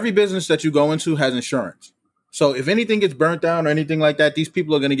 Every business that you go into has insurance. So if anything gets burnt down or anything like that, these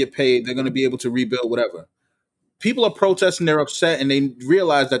people are going to get paid. They're going to be able to rebuild whatever. People are protesting, they're upset, and they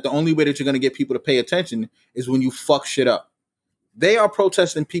realize that the only way that you're going to get people to pay attention is when you fuck shit up. They are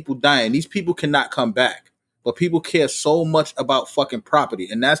protesting people dying. These people cannot come back. But people care so much about fucking property.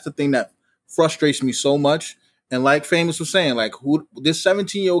 And that's the thing that frustrates me so much. And like Famous was saying, like, this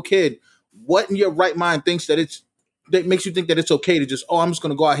 17-year-old kid, what in your right mind thinks that makes you think that it's okay to just, oh, I'm just going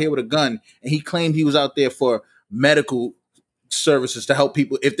to go out here with a gun. And he claimed he was out there for medical services to help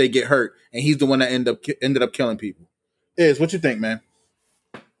people if they get hurt, and he's the one that ended up killing people. What you think, man?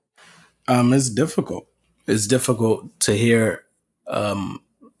 It's difficult. It's difficult to hear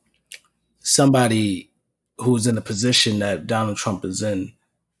somebody who's in a position that Donald Trump is in.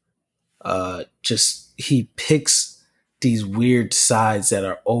 He picks these weird sides that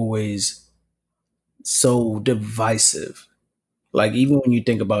are always so divisive. Like, even when you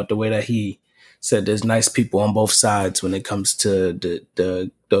think about the way that he said there's nice people on both sides when it comes to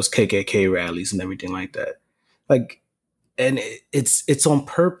those KKK rallies and everything like that. Like, and it's on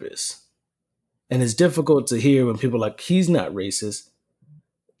purpose. And it's difficult to hear when people are like, he's not racist,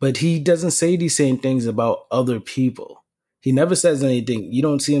 but he doesn't say these same things about other people. He never says anything. You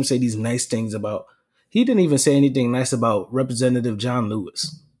don't see him say these nice things about, he didn't even say anything nice about Representative John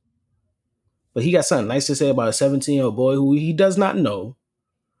Lewis. But he got something nice to say about a 17-year-old boy who he does not know,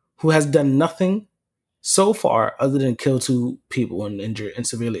 who has done nothing so far other than kill 2 people and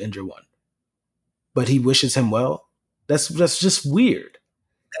severely injure 1. But he wishes him well. That's just weird.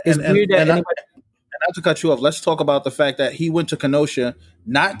 It's weird that and anybody. not to cut you off, let's talk about the fact that he went to Kenosha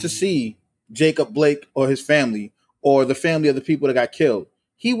not to see Jacob Blake or his family or the family of the people that got killed.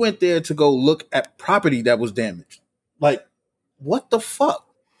 He went there to go look at property that was damaged. Like, what the fuck?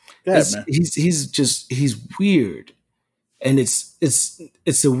 Go ahead, man. He's weird, and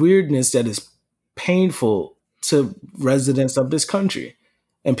it's a weirdness that is painful to residents of this country,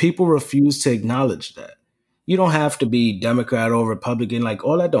 and people refuse to acknowledge that. You don't have to be Democrat or Republican, like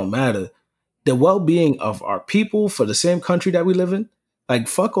all that don't matter. The well-being of our people for the same country that we live in, like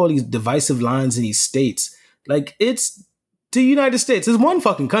fuck all these divisive lines in these states. Like it's the United States. It's one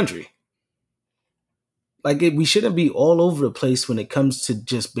fucking country. Like we shouldn't be all over the place when it comes to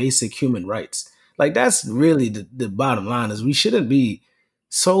just basic human rights. Like that's really the bottom line is we shouldn't be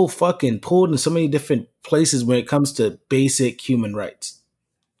so fucking pulled in so many different places when it comes to basic human rights.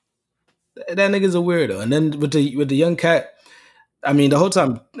 That nigga's a weirdo. And then with the young cat, I mean, the whole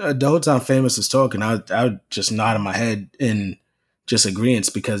time Famous was talking, I would just nod in my head in just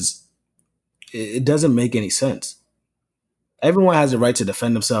agreeance because it doesn't make any sense. Everyone has the right to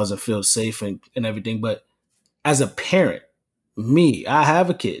defend themselves and feel safe and everything, but as a parent, I have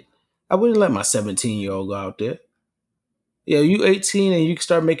a kid. I wouldn't let my 17-year-old go out there. Yeah, you 18 and you can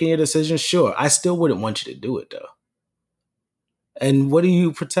start making your decisions. Sure, I still wouldn't want you to do it though. And what are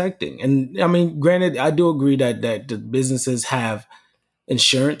you protecting? And I mean, granted, I do agree that the businesses have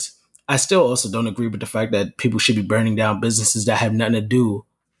insurance. I still also don't agree with the fact that people should be burning down businesses that have nothing to do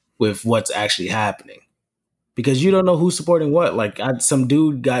with what's actually happening. Because you don't know who's supporting what. Like some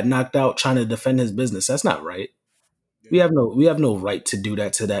dude got knocked out trying to defend his business. That's not right. We have no right to do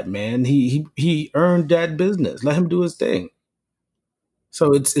that to that man. He earned that business. Let him do his thing.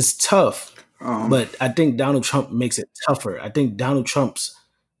 So it's tough. But I think Donald Trump makes it tougher. I think Donald Trump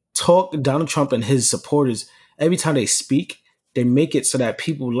and his supporters, every time they speak, they make it so that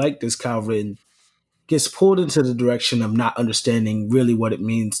people like this Kyle Rittenhouse gets pulled into the direction of not understanding really what it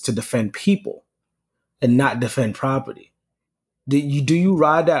means to defend people and not defend property. Do you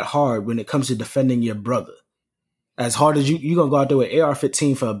ride that hard when it comes to defending your brother? As hard as you're going to go out there with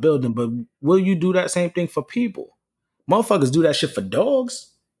AR-15 for a building, but will you do that same thing for people? Motherfuckers do that shit for dogs.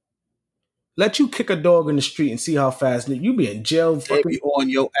 Let you kick a dog in the street and see how fast you be in jail. They be on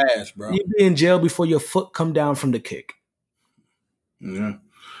your ass, bro. You be in jail before your foot come down from the kick. Yeah.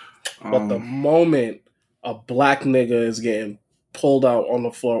 But the moment a black nigga is getting pulled out on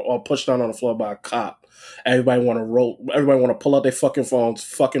the floor or pushed down on the floor by a cop, everybody want to pull out their fucking phones,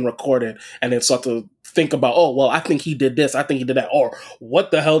 fucking record it, and then start to think about, oh, well, I think he did this, I think he did that, or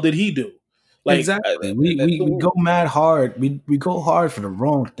what the hell did he do? Like, exactly. We go mad hard. We go hard for the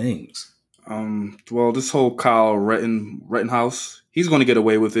wrong things. Well, this whole Kyle Rittenhouse, he's going to get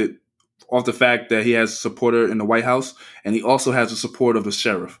away with it off the fact that he has a supporter in the White House, and he also has the support of the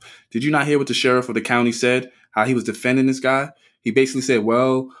sheriff. Did you not hear what the sheriff of the county said, how he was defending this guy? He basically said,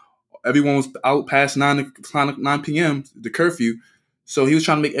 well, everyone was out past 9 p.m., the curfew, so he was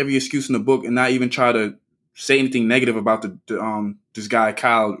trying to make every excuse in the book and not even try to say anything negative about this guy,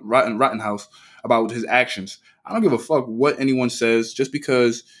 Kyle Rittenhouse, about his actions. I don't give a fuck what anyone says just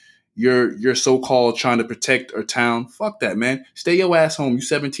because you're so-called trying to protect our town. Fuck that, man. Stay your ass home. You're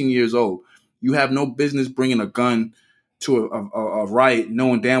 17 years old. You have no business bringing a gun to a riot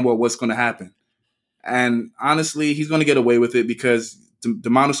knowing damn well what's going to happen. And honestly, he's going to get away with it because the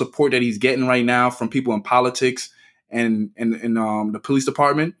amount of support that he's getting right now from people in politics and the police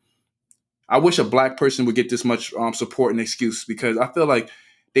department, I wish a black person would get this much support and excuse, because I feel like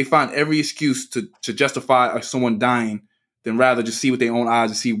they find every excuse to justify someone dying than rather just see with their own eyes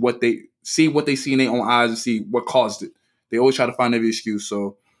and see what they see in their own eyes and see what caused it. They always try to find every excuse.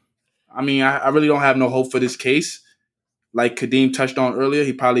 So, I mean, I really don't have no hope for this case. Like Kadeem touched on earlier,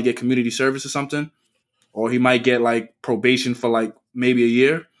 he probably get community service or something, or he might get like probation for like maybe a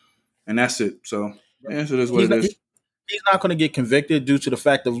year, and that's it. So, yeah, so that's what it is. He's not going to get convicted due to the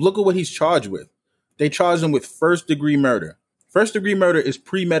fact of, look at what he's charged with. They charged him with first-degree murder. First-degree murder is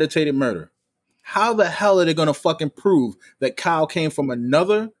premeditated murder. How the hell are they going to fucking prove that Kyle came from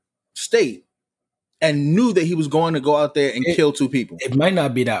another state and knew that he was going to go out there and kill two people? It might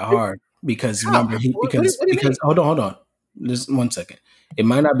not be that hard because remember, because hold on, just 1 second. It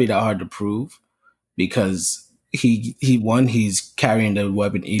might not be that hard to prove because he's carrying the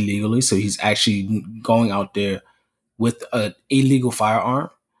weapon illegally, so he's actually going out there with an illegal firearm,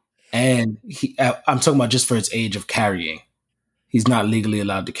 and I'm talking about just for its age of carrying. He's not legally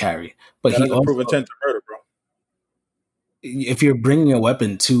allowed to carry, but he also prove intent to murder, bro. If you're bringing a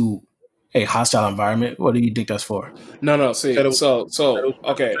weapon to a hostile environment, what do you think that's for? No. See, so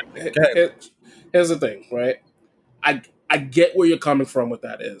okay. Here's the thing, right? I get where you're coming from with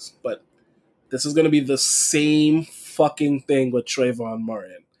that is, but this is going to be the same fucking thing with Trayvon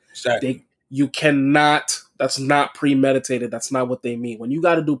Martin. Exactly. You cannot. That's not premeditated. That's not what they mean. When you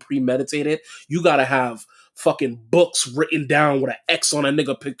got to do premeditated, you got to have fucking books written down with an X on a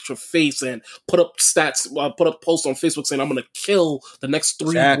nigga picture face and put up stats, put up posts on Facebook saying I'm gonna kill the next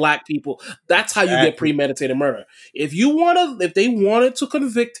 3 black people. That's how you get premeditated murder. If they wanted to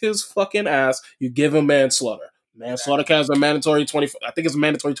convict his fucking ass, you give him manslaughter. Manslaughter carries a mandatory 20. I think it's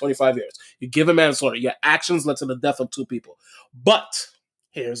mandatory 25 years. You give him manslaughter. Your actions led to the death of 2 people. But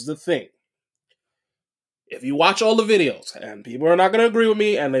here's the thing. If you watch all the videos, and people are not going to agree with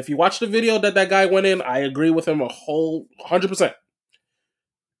me, and if you watch the video that guy went in, I agree with him a whole 100%.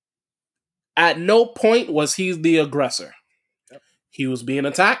 At no point was he the aggressor. Yep. He was being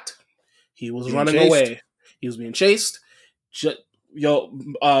attacked. He was running away. He was being chased.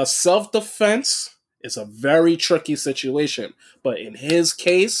 Self-defense is a very tricky situation. But in his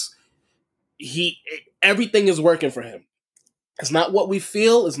case, everything is working for him. It's not what we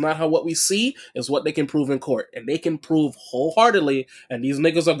feel. It's not what we see. It's what they can prove in court. And they can prove wholeheartedly. And these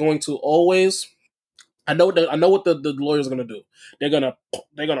niggas are going to always... I know what the lawyers are going to do. They're going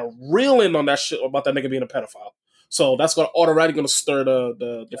to reel in on that shit about that nigga being a pedophile. So that's already going to stir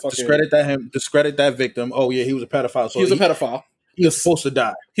the fucking... Discredit that victim. Oh, yeah, he was a pedophile. So he was a pedophile. He was supposed to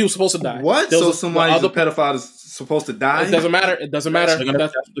die. He was supposed to die. What? So somebody's a pedophile is supposed to die? It doesn't matter. That's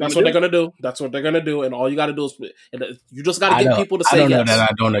what they're gonna do. That's what they're gonna do. And all you got to do is you just got to get people to say yes.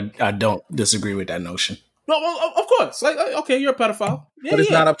 I don't disagree with that notion. No, of course. Like, okay, you're a pedophile. Yeah, but it's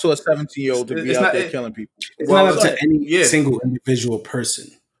not up to a 17-year-old to be out there killing people. It's not up to any single individual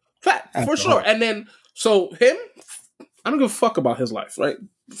person. Fact, for sure. And then, so him, I don't give a fuck about his life, right?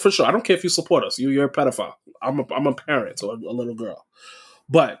 For sure. I don't care if you support us. You're a pedophile. I'm a parent or a little girl.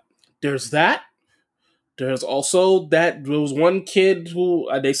 But there's that. There's also that there was one kid who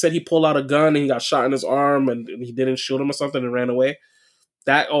they said he pulled out a gun and he got shot in his arm and he didn't shoot him or something and ran away.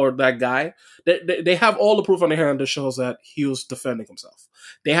 That guy. They have all the proof on their hand that shows that he was defending himself.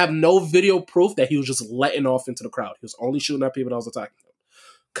 They have no video proof that he was just letting off into the crowd. He was only shooting at people that was attacking him.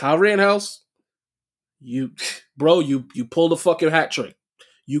 Kyle Rittenhouse, you pulled a fucking hat trick.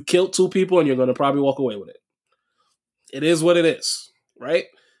 You killed 2 people and you're going to probably walk away with it. It is what it is, right?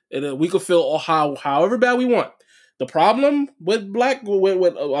 We could feel however bad we want. The problem with black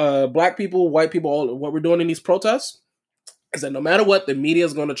people, white people, what we're doing in these protests is that no matter what, the media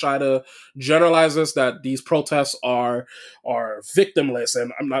is going to try to generalize us that these protests are victimless,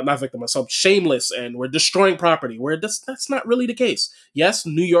 and I'm not victimless, so shameless, and we're destroying property. Where that's not really the case. Yes,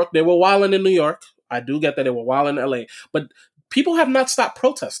 New York, they were wilding in New York. I do get that they were wilding in LA, but people have not stopped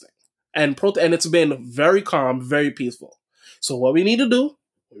protesting, and it's been very calm, very peaceful. So what we need to do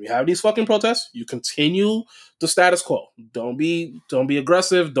when we have these fucking protests, you continue the status quo. Don't be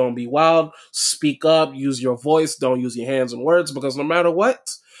aggressive. Don't be wild. Speak up. Use your voice. Don't use your hands and words, because no matter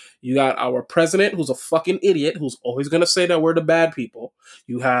what, you got our president who's a fucking idiot who's always gonna say that we're the bad people.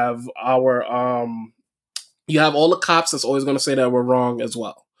 You have you have all the cops that's always gonna say that we're wrong as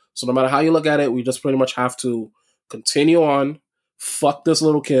well. So no matter how you look at it, we just pretty much have to continue on. Fuck this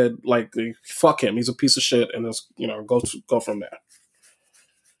little kid. Like, fuck him. He's a piece of shit, and just go from there.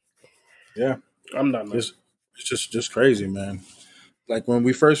 Yeah, I'm done. It's just crazy, man. Like when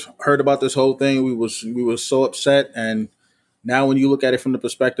we first heard about this whole thing, we were so upset, and now when you look at it from the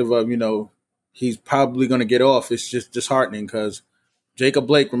perspective of he's probably going to get off, it's just disheartening because Jacob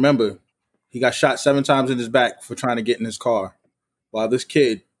Blake, remember, he got shot 7 times in his back for trying to get in his car, while this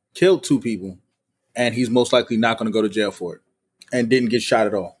kid killed 2 people, and he's most likely not going to go to jail for it, and didn't get shot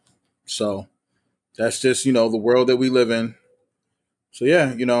at all. So that's just the world that we live in. So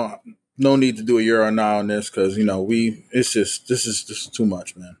yeah, no need to do a year or now on this because this is too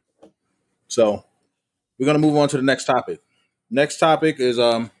much, man. So we're gonna move on to the next topic. Next topic is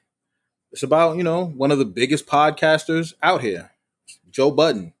it's about one of the biggest podcasters out here, Joe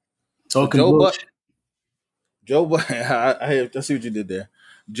Budden. Talking Joe bullshit. Joe Budden. I see what you did there.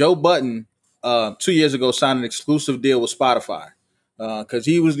 Joe Budden 2 years ago signed an exclusive deal with Spotify because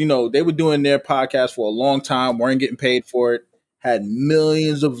he was they were doing their podcast for a long time, weren't getting paid for it. Had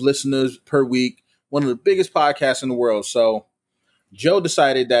millions of listeners per week, one of the biggest podcasts in the world. So Joe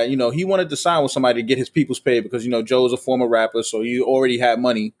decided that, he wanted to sign with somebody to get his people's paid because, Joe is a former rapper, so he already had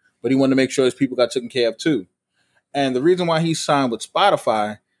money, but he wanted to make sure his people got taken care of too. And the reason why he signed with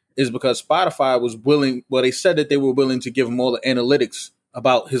Spotify is because Spotify was willing, they said that they were willing to give him all the analytics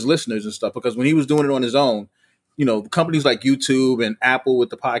about his listeners and stuff, because when he was doing it on his own, companies like YouTube and Apple with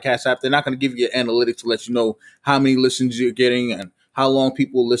the podcast app, they're not going to give you analytics to let you know how many listens you're getting and how long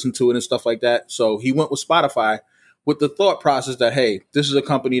people listen to it and stuff like that. So he went with Spotify, with the thought process that, hey, this is a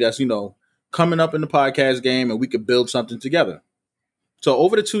company that's, coming up in the podcast game and we could build something together. So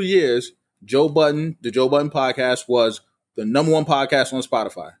over the 2 years, the Joe Budden podcast was the number one podcast on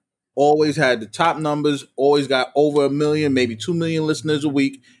Spotify. Always had the top numbers, always got over 1 million, maybe 2 million listeners a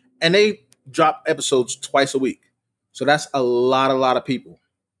week. And they drop episodes twice a week. So that's a lot of people.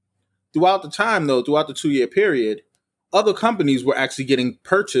 Throughout the time, though, throughout the 2 year period, other companies were actually getting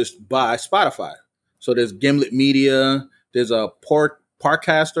purchased by Spotify. So there's Gimlet Media, there's a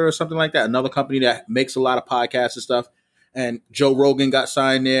Parcaster or something like that, another company that makes a lot of podcasts and stuff. And Joe Rogan got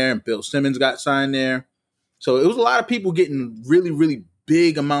signed there, and Bill Simmons got signed there. So it was a lot of people getting really, really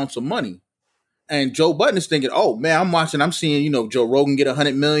big amounts of money. And Joe Budden is thinking, oh, man, I'm seeing, Joe Rogan get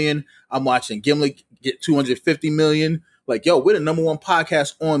 100 million. I'm watching Gimlet get 250 million. Like, yo, we're the number one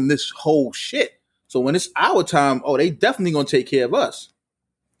podcast on this whole shit. So when it's our time, they definitely going to take care of us.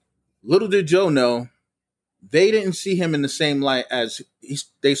 Little did Joe know, they didn't see him in the same light as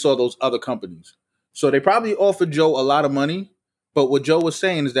they saw those other companies. So they probably offered Joe a lot of money. But what Joe was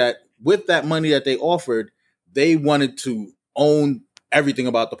saying is that with that money that they offered, they wanted to own everything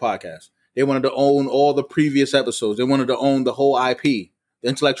about the podcast. They wanted to own all the previous episodes. They wanted to own the whole IP, the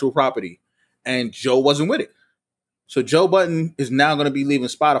intellectual property. And Joe wasn't with it. So Joe Budden is now going to be leaving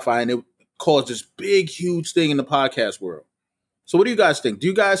Spotify, and it caused this big, huge thing in the podcast world. So what do you guys think? Do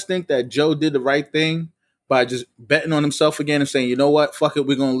you guys think that Joe did the right thing by just betting on himself again and saying, you know what, fuck it,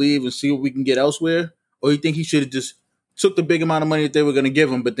 we're going to leave and see what we can get elsewhere? Or you think he should have just took the big amount of money that they were going to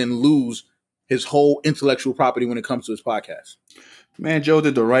give him, but then lose his whole intellectual property when it comes to his podcast? Man, Joe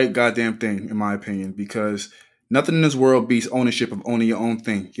did the right goddamn thing, in my opinion, because nothing in this world beats ownership of owning your own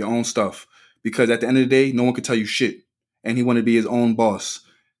thing, your own stuff. Because at the end of the day, no one can tell you shit. And he wanted to be his own boss.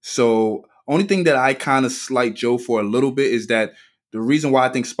 So only thing that I kind of slight Joe for a little bit is that the reason why I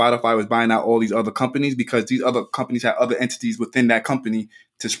think Spotify was buying out all these other companies, because these other companies had other entities within that company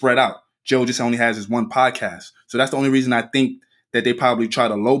to spread out. Joe just only has his one podcast. So that's the only reason I think that they probably try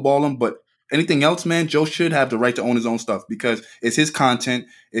to lowball him. But anything else, man, Joe should have the right to own his own stuff because it's his content,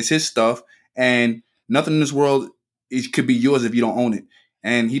 it's his stuff, and nothing in this world could be yours if you don't own it.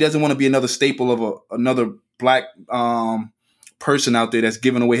 And he doesn't want to be another staple of another black person out there that's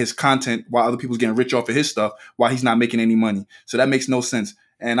giving away his content while other people's getting rich off of his stuff while he's not making any money. So that makes no sense.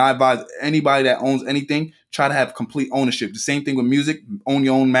 And I advise anybody that owns anything, try to have complete ownership. The same thing with music, own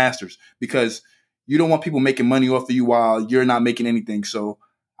your own masters, because you don't want people making money off of you while you're not making anything. So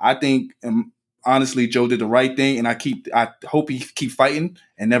I think, honestly, Joe did the right thing, and I hope he keep fighting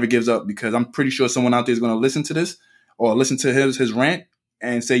and never gives up, because I'm pretty sure someone out there is going to listen to this or listen to his rant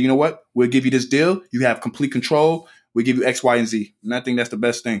and say, you know what, we'll give you this deal. You have complete control. We'll give you X, Y, and Z. And I think that's the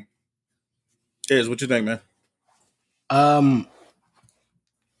best thing. Cheers. What you think, man?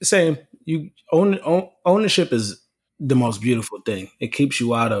 Same. You ownership is the most beautiful thing. It keeps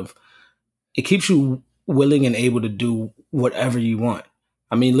you willing and able to do whatever you want.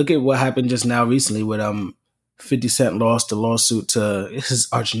 I mean, look at what happened just now recently with 50 Cent lost the lawsuit to his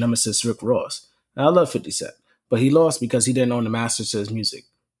arch nemesis Rick Ross. Now, I love 50 Cent, but he lost because he didn't own the masters to his music.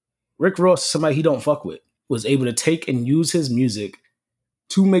 Rick Ross, somebody he don't fuck with, was able to take and use his music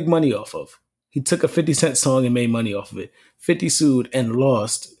to make money off of. He took a 50 Cent song and made money off of it. 50 sued and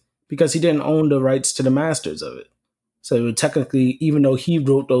lost because he didn't own the rights to the masters of it. So technically, even though he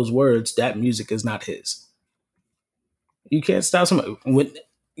wrote those words, that music is not his. You can't stop somebody.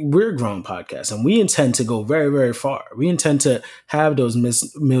 We're a grown podcast, and we intend to go very, very far. We intend to have those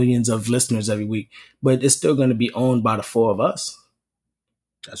millions of listeners every week, but it's still going to be owned by the four of us.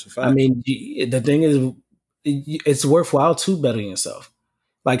 That's a fact. I mean, the thing is, it's worthwhile to betting yourself.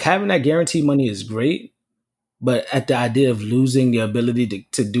 Like, having that guaranteed money is great, but at the idea of losing the ability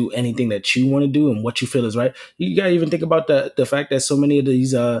to do anything that you want to do and what you feel is right, you got to even think about the fact that so many of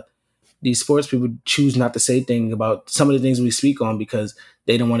these sports people choose not to say things about some of the things we speak on because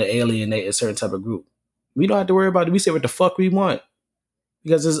they don't want to alienate a certain type of group. We don't have to worry about it. We say what the fuck we want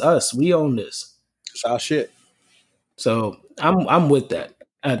because it's us. We own this. It's our shit. So I'm with that.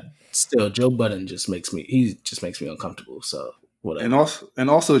 Still, Joe Budden just makes me uncomfortable. So whatever. And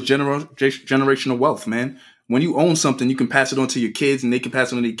also generational wealth, man. When you own something, you can pass it on to your kids, and they can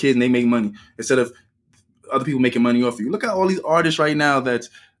pass it on to their kids, and they make money instead of other people making money off of you. Look at all these artists right now that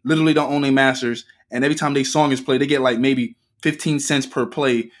literally don't own their masters, and every time their song is played, they get like maybe 15 cents per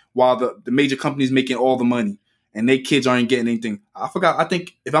play, while the major companies making all the money, and their kids aren't getting anything. I forgot. I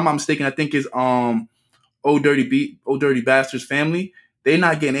think, if I'm not mistaken, I think it's Old Dirty Bastard's family. They're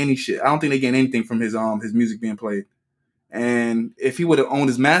not getting any shit. I don't think they're getting anything from his music being played. And if he would have owned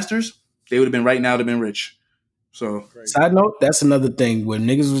his masters, they would have been right now to been rich. So, side note, that's another thing where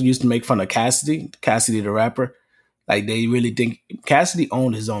niggas used to make fun of Cassidy the rapper. Like they really think Cassidy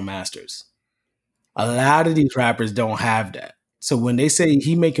owned his own masters. A lot of these rappers don't have that. So when they say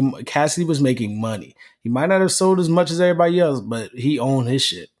Cassidy was making money, he might not have sold as much as everybody else, but he owned his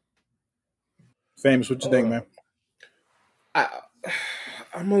shit. Famous, what you think, man? I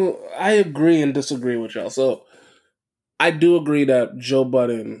agree and disagree with y'all. So I do agree that Joe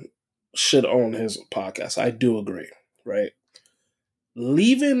Budden should own his podcast. I do agree, right?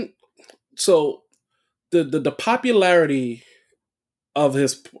 So the popularity of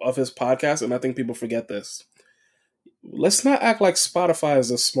his podcast, and I think people forget this. Let's not act like Spotify is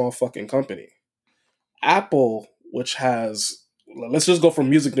a small fucking company. Apple, which has, let's just go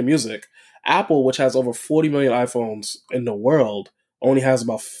from music to music. Apple, which has over 40 million iPhones in the world, only has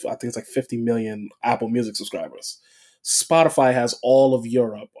about, I think it's like 50 million Apple Music subscribers. Spotify has all of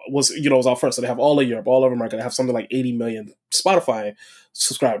Europe. Was out first, so they have all of Europe, all of America. They have something like 80 million Spotify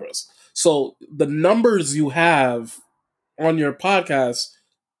subscribers. So the numbers you have on your podcast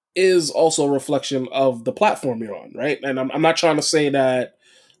is also a reflection of the platform you're on, right? And I'm not trying to say that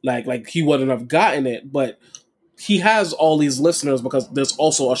like he wouldn't have gotten it, but he has all these listeners because there's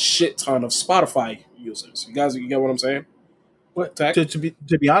also a shit ton of Spotify users. You get what I'm saying? What,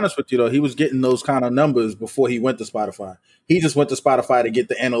 to be honest with you though, he was getting those kind of numbers before he went to Spotify. He just went to Spotify to get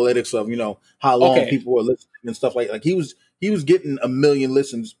the analytics of how long people were listening and stuff like he was getting 1 million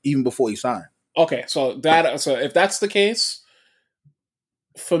listens even before he signed. Okay, so if that's the case,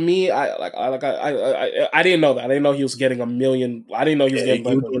 for me, I didn't know that. I didn't know he was getting 1 million. I didn't know he was getting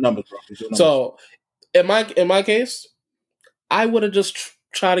he was doing numbers, bro. So in my case, I would have just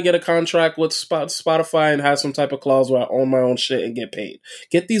tried to get a contract with Spotify and have some type of clause where I own my own shit and get paid.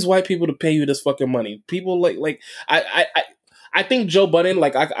 Get these white people to pay you this fucking money. People I think Joe Budden,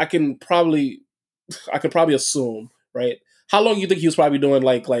 I can probably assume, right? How long do you think he was probably doing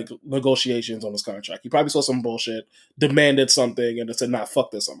like negotiations on his contract? He probably saw some bullshit, demanded something, and said, "Nah,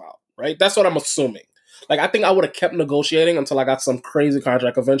 fuck this, I'm out." Right? That's what I'm assuming. I think I would have kept negotiating until I got some crazy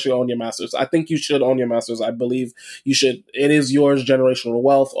contract. Eventually, own your masters. I think you should own your masters. I believe you should. It is yours, generational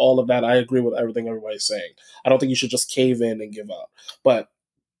wealth, all of that. I agree with everything everybody's saying. I don't think you should just cave in and give up. But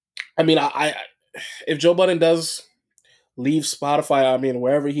I mean, I if Joe Budden does leave Spotify, I mean,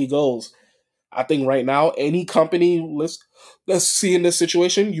 wherever he goes, I think right now any company that's seeing this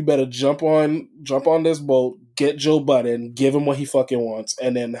situation, you better jump on this boat, get Joe Budden, give him what he fucking wants,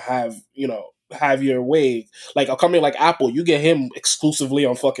 and then have your way. Like a company like Apple, you get him exclusively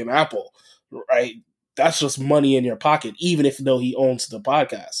on fucking Apple, right? That's just money in your pocket, even if though he owns the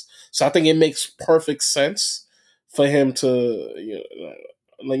podcast. So I think it makes perfect sense for him to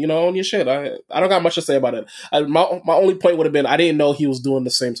own your shit. I don't got much to say about it. My only point would have been I didn't know he was doing the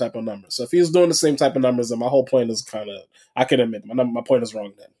same type of numbers. So if he was doing the same type of numbers, then my whole point is kind of, I can admit my point is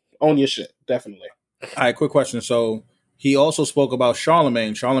wrong then. Own your shit, definitely. All right, quick question. So he also spoke about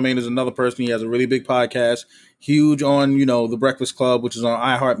Charlemagne. Charlemagne is another person. He has a really big podcast, huge on The Breakfast Club, which is on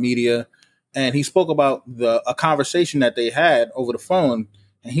iHeartMedia, and he spoke about a conversation that they had over the phone,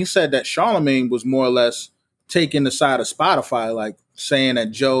 and he said that Charlemagne was more or less taking the side of Spotify, like saying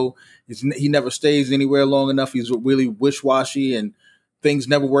that Joe he never stays anywhere long enough. He's really wish-washy and things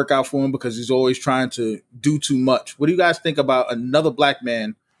never work out for him because he's always trying to do too much. What do you guys think about another black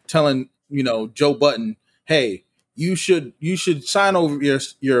man telling Joe Budden, hey, you should sign over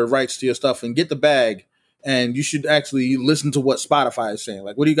your rights to your stuff and get the bag, and you should actually listen to what Spotify is saying?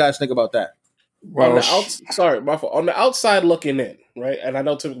 Like, what do you guys think about that? Well, on the outside looking in, right? And I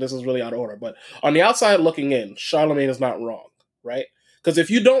know this is really out of order, but on the outside looking in, Charlemagne is not wrong, right? Because if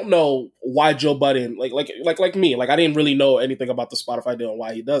you don't know why Joe Budden, like me, I didn't really know anything about the Spotify deal and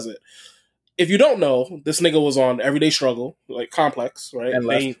why he does it. If you don't know, this nigga was on Everyday Struggle, Complex, right?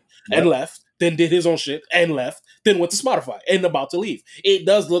 And left, then did his own shit and left, then went to Spotify and about to leave. It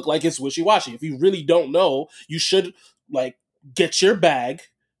does look like it's wishy-washy. If you really don't know, you should get your bag,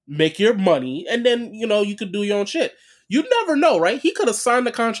 make your money, and then you could do your own shit. You never know, right? He could have signed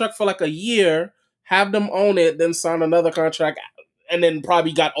the contract for a year, have them own it, then sign another contract, and then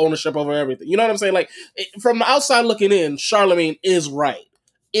probably got ownership over everything. You know what I'm saying? From the outside looking in, Charlemagne is right.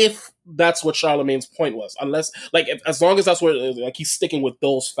 If that's what Charlemagne's point was, unless as long as that's where he's sticking with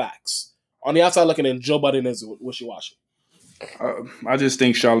those facts. On the outside looking in, Joe Budden is wishy-washy. I just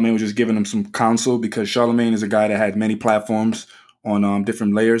think Charlemagne was just giving him some counsel because Charlemagne is a guy that had many platforms on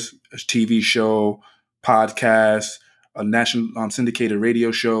different layers: a TV show, podcast, a national syndicated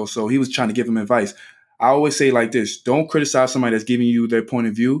radio show. So he was trying to give him advice. I always say like this: don't criticize somebody that's giving you their point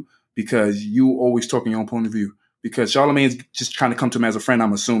of view because you always talking your own point of view. Because Charlemagne's just trying to come to him as a friend,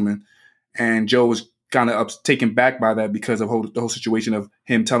 I'm assuming. And Joe was kind of taken back by that because of the whole situation of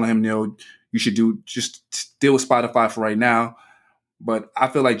him telling him, you should just deal with Spotify for right now. But I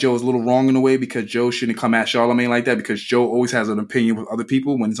feel like Joe is a little wrong in a way because Joe shouldn't come at Charlamagne like that because Joe always has an opinion with other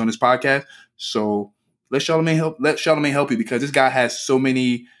people when he's on his podcast. So let Charlamagne help you because this guy has so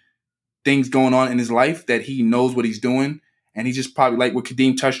many things going on in his life that he knows what he's doing. And he just probably, like what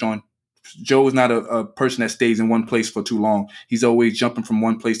Kadeem touched on, Joe is not a person that stays in one place for too long. He's always jumping from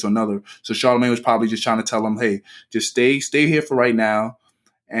one place to another. So Charlamagne was probably just trying to tell him, hey, just stay here for right now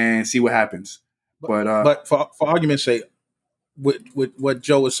and see what happens. But for argument's sake, with what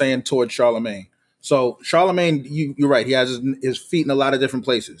Joe was saying towards Charlamagne. So Charlamagne, you're right. He has his feet in a lot of different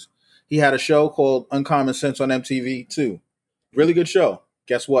places. He had a show called Uncommon Sense on MTV too. Really good show.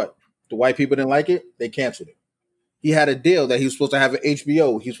 Guess what? The white people didn't like it. They canceled it. He had a deal that he was supposed to have at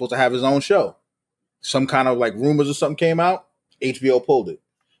HBO. He was supposed to have his own show. Some kind of like rumors or something came out. HBO pulled it.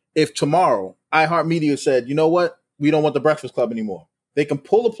 If tomorrow iHeartMedia said, you know what? We don't want the Breakfast Club anymore. They can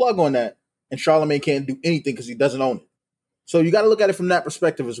pull the plug on that and Charlamagne can't do anything because he doesn't own it. So you got to look at it from that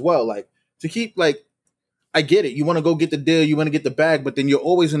perspective as well. Like to keep like, I get it. You want to go get the deal. You want to get the bag, but then you're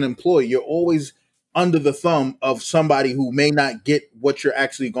always an employee. You're always under the thumb of somebody who may not get what you're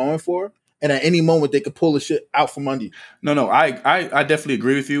actually going for. And at any moment they could pull the shit out from under you. No, I definitely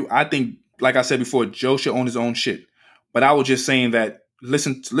agree with you. I think, like I said before, Joe should own his own shit. But I was just saying that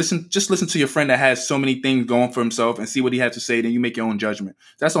listen to your friend that has so many things going for himself and see what he has to say, then you make your own judgment.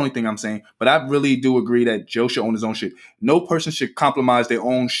 That's the only thing I'm saying. But I really do agree that Joe should own his own shit. No person should compromise their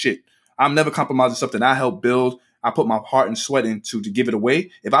own shit. I'm never compromising something I helped build. I put my heart and sweat into to give it away.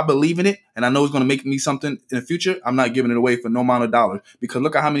 If I believe in it and I know it's going to make me something in the future, I'm not giving it away for no amount of dollars. Because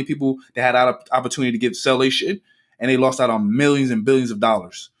look at how many people that had an opportunity to sell their shit and they lost out on millions and billions of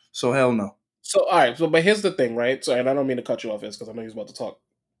dollars. So hell no. So, all right. So, but here's the thing, right? So, and I don't mean to cut you off, because I know he's about to talk.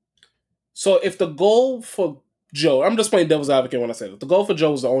 So, if the goal for Joe, I'm just playing devil's advocate when I say it. If the goal for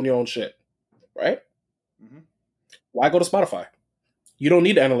Joe is to own your own shit, right? Mm-hmm. Why go to Spotify? You don't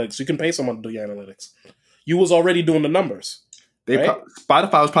need analytics. You can pay someone to do your analytics. You was already doing the numbers. Right?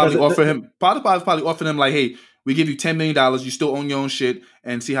 Spotify was probably offering him like, hey, we give you $10 million. You still own your own shit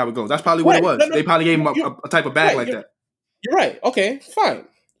and see how it goes. That's probably what it was. No, they probably gave him a type of bag like that. You're right. Okay, fine.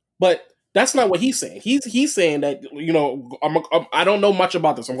 But that's not what he's saying. He's saying that, you know, I don't know much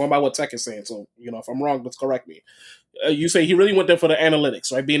about this. I'm going by what Tech is saying. So, you know, if I'm wrong, let's correct me. You say he really went there for the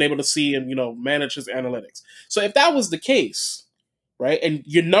analytics, right? Being able to see and, you know, manage his analytics. So if that was the case, right, and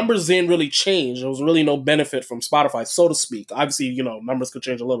your numbers didn't really change, there was really no benefit from Spotify, so to speak. Obviously, you know, numbers could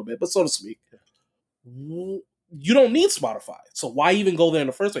change a little bit, but so to speak. You don't need Spotify. So why even go there in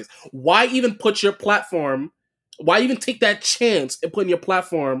the first place? Why even put your platform, why even take that chance and put in your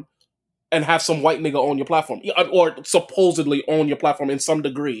platform and have some white nigga own your platform, or supposedly own your platform in some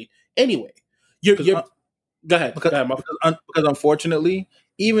degree? Anyway, go ahead. Because unfortunately,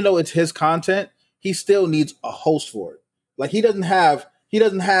 even though it's his content, he still needs a host for it. Like he doesn't have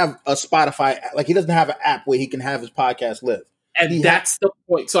a Spotify, like he doesn't have an app where he can have his podcast live. And that's the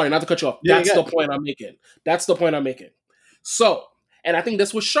point. Sorry, not to cut you off. That's the point I'm making. That's the point I'm making. So, and I think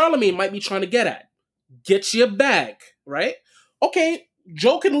that's what Charlamagne might be trying to get at. Get your bag, right? Okay,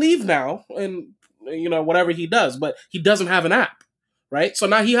 Joe can leave now and, you know, whatever he does, but he doesn't have an app, right? So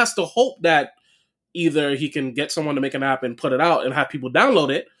now he has to hope that either he can get someone to make an app and put it out and have people download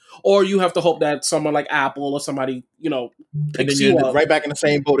it, or you have to hope that someone like Apple or somebody, you know, picks you up. Right back in the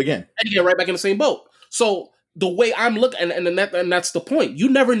same boat again. And you get right back in the same boat. So the way I'm looking, and that's the point. You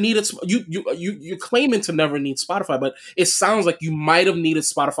never needed you're claiming to never need Spotify, but it sounds like you might have needed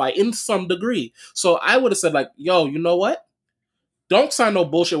Spotify in some degree. So I would have said like, yo, you know what? Don't sign no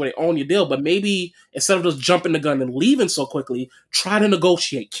bullshit where they own your deal, but maybe instead of just jumping the gun and leaving so quickly, try to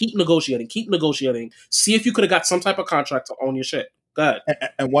negotiate. Keep negotiating. See if you could have got some type of contract to own your shit. Go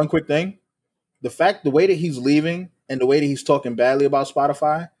ahead. And one quick thing, the way that he's leaving and the way that he's talking badly about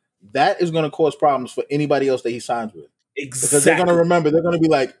Spotify, that is going to cause problems for anybody else that he signs with. Exactly. Because they're going to remember, they're going to be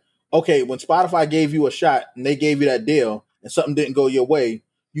like, okay, when Spotify gave you a shot and they gave you that deal and something didn't go your way,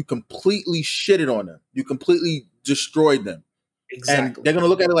 you completely shitted on them. You completely destroyed them. Exactly. And they're going to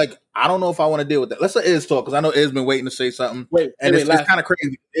look at it like, I don't know if I want to deal with that. Let's let Iz talk, because I know Iz been waiting to say something. It's kind of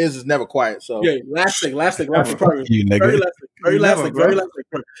crazy. Iz is never quiet. So last thing. You nigga. Very last thing.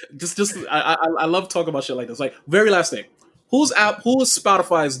 Just I love talking about shit like this. Like, very last thing. Who is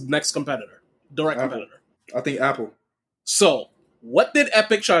Spotify's next competitor? Direct competitor? I think Apple. So, what did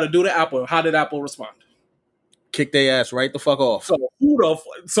Epic try to do to Apple? How did Apple respond? Kick their ass right the fuck off.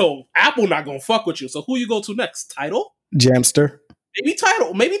 So Apple not gonna fuck with you. So who you go to next? Tidal? Jamster? Maybe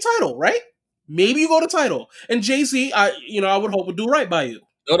Tidal, right? Maybe you go to Tidal. And Jay-Z, I would hope would do right by you.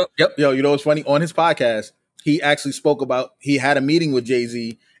 Yep. Yo, you know what's funny? On his podcast, he actually spoke about, he had a meeting with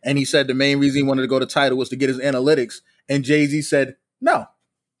Jay-Z And he said the main reason he wanted to go to Tidal was to get his analytics. And Jay-Z said, no,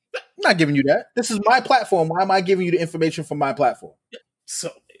 I'm not giving you that. This is my platform. Why am I giving you the information from my platform?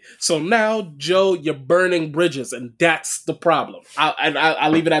 So now, Joe, you're burning bridges, and that's the problem.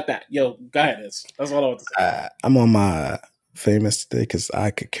 I'll leave it at that. Yo, go ahead. That's all I want to say. I'm on my famous today because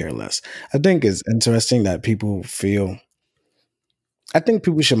I could care less. I think it's interesting that people feel. I think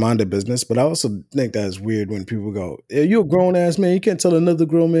people should mind their business, but I also think that it's weird when people go, "Yeah, you're a grown ass man. You can't tell another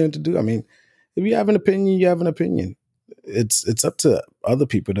grown man to do." I mean, if you have an opinion, you have an opinion. It's up to other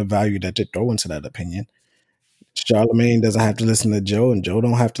people to value that they throw into that opinion. Charlemagne doesn't have to listen to Joe, and Joe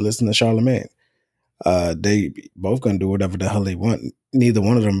don't have to listen to Charlemagne. They both gonna do whatever the hell they want. Neither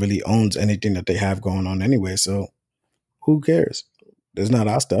one of them really owns anything that they have going on anyway, so who cares? It's not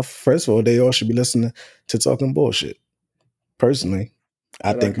our stuff. First of all, they all should be listening to talking bullshit. Personally,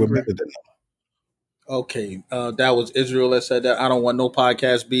 I think we're better than them. Okay, that was Israel that said that. I don't want no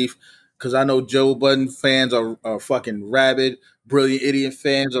podcast beef because I know Joe Budden fans are fucking rabid. Brilliant Idiot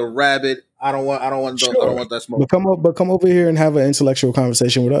fans are rabid. I don't want that smoke. But come over here and have an intellectual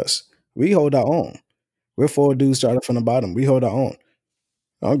conversation with us. We hold our own. We're four dudes started from the bottom. We hold our own.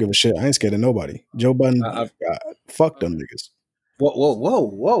 I don't give a shit. I ain't scared of nobody. Joe Budden, fuck them niggas.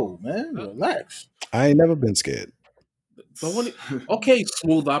 Whoa, man, relax. I ain't never been scared. Okay,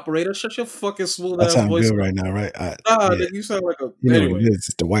 smooth operator, shut your fucking smooth That ass sounds voice. good right now, right? You sound like a. You know Anyway, what it is.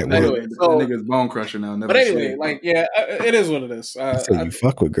 It's the white word. Anyway, That so- nigga's bone crusher now. Never but anyway, shit. like, yeah, it is what it is. So you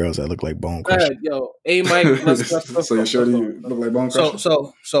fuck with girls that look like bone Go crusher. ahead, yo, A Mike. Let's so your shorty look like bone crusher.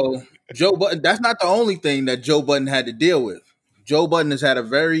 So Joe Budden. That's not the only thing that Joe Budden had to deal with. Joe Budden has had a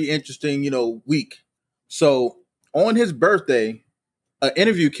very interesting, week. So on his birthday, an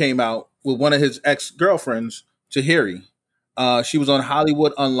interview came out with one of his ex-girlfriends, Tahiri. She was on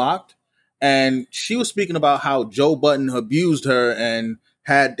Hollywood Unlocked, and she was speaking about how Joe Budden abused her and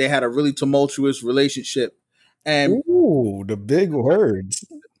they had a really tumultuous relationship. And Ooh, the big words.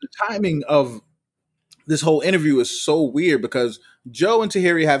 the timing of this whole interview is so weird because Joe and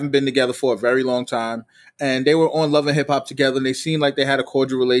Tahiri haven't been together for a very long time, and they were on Love and Hip Hop together, and they seemed like they had a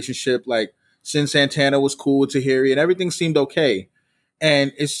cordial relationship. Like Sin Santana was cool with Tahiri, and everything seemed okay.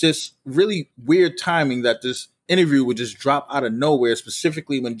 And it's just really weird timing that this interview would just drop out of nowhere,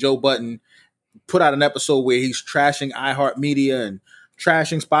 specifically when Joe Budden put out an episode where he's trashing iHeartMedia and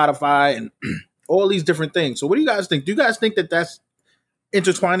trashing Spotify and all these different things. So what do you guys think? Do you guys think that that's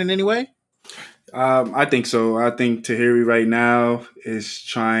intertwined in any way? I think so. I think Tahiri right now is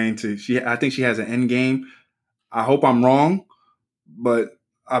trying to. I think she has an end game. I hope I'm wrong, but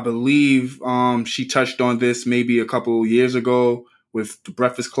I believe she touched on this maybe a couple years ago with the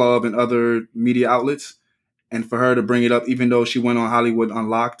Breakfast Club and other media outlets. And for her to bring it up, even though she went on Hollywood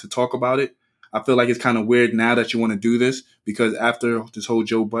Unlocked to talk about it, I feel like it's kind of weird now that you want to do this because after this whole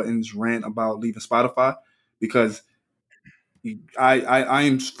Joe Budden's rant about leaving Spotify, because I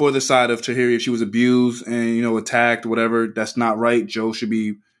am for the side of Tahiri. If she was abused and attacked, whatever, that's not right. Joe should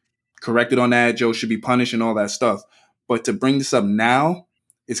be corrected on that. Joe should be punished and all that stuff. But to bring this up now,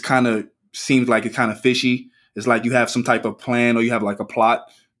 it's kind of seems like it's kind of fishy. It's like you have some type of plan or you have like a plot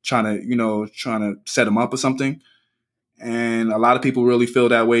trying to set them up or something. And a lot of people really feel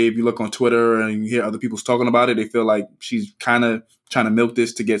that way. If you look on Twitter and you hear other people talking about it, they feel like she's kind of trying to milk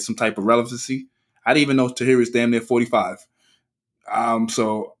this to get some type of relevancy. I didn't even know Tahiri is damn near 45.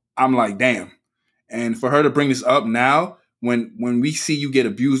 So I'm like, damn. And for her to bring this up now, when we see you get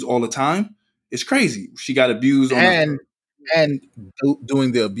abused all the time, it's crazy. She got abused and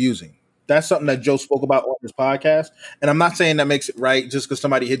doing the abusing. That's something that Joe spoke about on his podcast. And I'm not saying that makes it right just because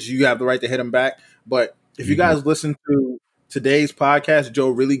somebody hits you, you have the right to hit them back. But if you guys listen to today's podcast, Joe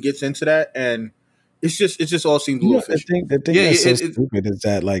really gets into that, and it just all seems a little fishy. The thing that's so stupid is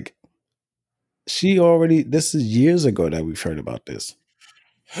that like this is years ago that we've heard about this.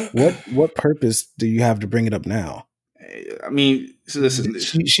 What purpose do you have to bring it up now? I mean, listen,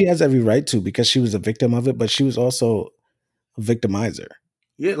 she has every right to because she was a victim of it, but she was also a victimizer.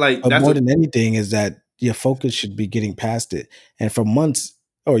 Yeah, like but more than anything is that your focus should be getting past it. And for months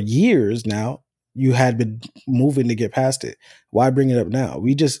or years now, you had been moving to get past it. Why bring it up now?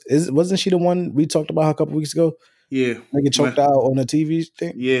 Wasn't she the one we talked about a couple weeks ago? Yeah, nigga choked out on a TV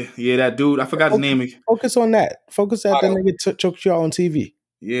thing. Yeah, that dude. I forgot his name. Focus on that. Focus that nigga choked you out on TV.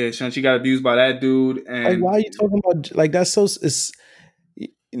 Yeah, she got abused by that dude. And like, why are you talking about like that's so?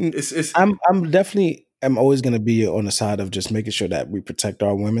 I'm definitely. I'm always going to be on the side of just making sure that we protect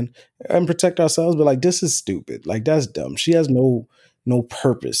our women and protect ourselves. But like, this is stupid. Like, that's dumb. She has no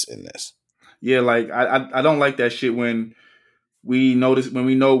purpose in this. Yeah, like I don't like that shit when we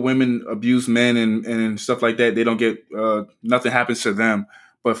know women abuse men and stuff like that. They don't get nothing happens to them.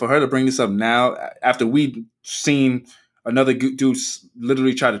 But for her to bring this up now, after we seen another dude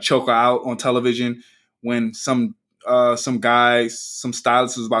literally try to choke her out on television when some guy, some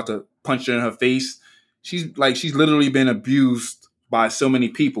stylist was about to punch her in her face. She's literally been abused by so many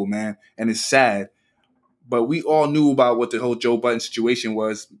people, man, and it's sad. But we all knew about what the whole Joe Budden situation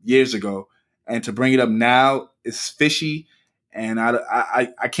was years ago, and to bring it up now is fishy. And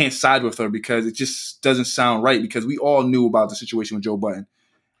I can't side with her because it just doesn't sound right, because we all knew about the situation with Joe Budden,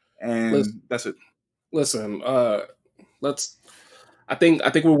 and that's it. Listen, I think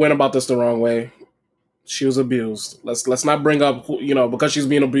we went about this the wrong way. She was abused. Let's not bring up, because she's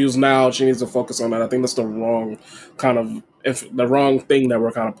being abused now, she needs to focus on that. I think that's the wrong the wrong thing that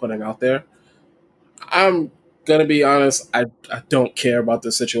we're kind of putting out there. I'm gonna be honest. I don't care about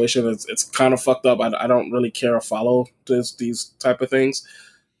this situation. It's kind of fucked up. I don't really care or follow these type of things.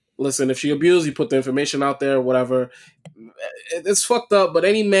 Listen, if she abused, you put the information out there, whatever. It's fucked up. But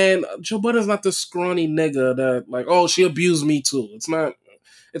any man, Joe Budden's not this scrawny nigga that like, oh, she abused me too. It's not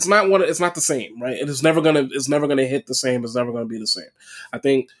the same, right? It's never gonna hit the same. It's never gonna be the same. I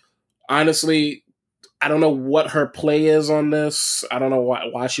think, honestly, I don't know what her play is on this. I don't know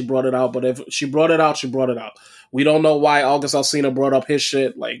why she brought it out, but if she brought it out, she brought it out. We don't know why August Alsina brought up his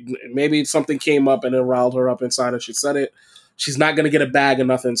shit. Like, maybe something came up and it riled her up inside and she said it. She's not going to get a bag or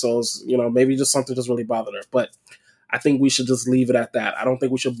nothing, so it's, maybe just something just really bothered her. But I think we should just leave it at that. I don't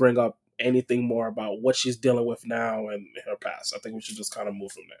think we should bring up anything more about what she's dealing with now and her past. I think we should just kind of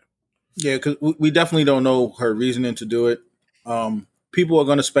move from there. Yeah, because we definitely don't know her reasoning to do it. People are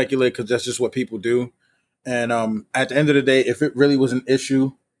going to speculate because that's just what people do. And at the end of the day, if it really was an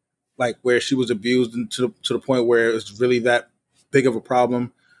issue, like where she was abused to the point where it was really that big of a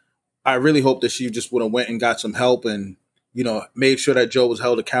problem, I really hope that she just would have went and got some help and, made sure that Joe was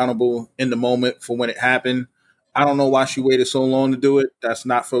held accountable in the moment for when it happened. I don't know why she waited so long to do it. That's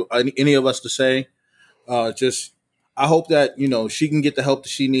not for any of us to say. I hope that, she can get the help that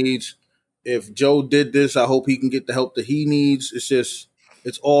she needs. If Joe did this, I hope he can get the help that he needs.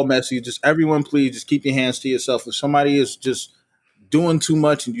 It's all messy. Just everyone, please just keep your hands to yourself. If somebody is just doing too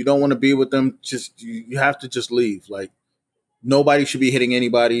much and you don't want to be with them, just you have to just leave. Like, nobody should be hitting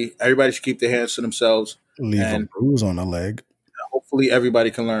anybody. Everybody should keep their hands to themselves. Leave a bruise on the leg. Hopefully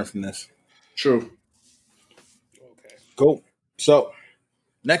everybody can learn from this. True. Okay. Cool. So,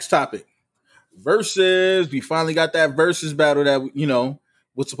 next topic. Versus. We finally got that versus battle that,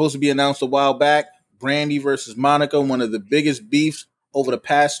 was supposed to be announced a while back. Brandy versus Monica, one of the biggest beefs over the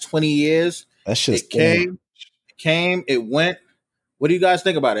past 20 years. That's just it came, it went. What do you guys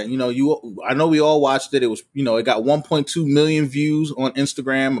think about it? I know we all watched it. It was, it got 1.2 million views on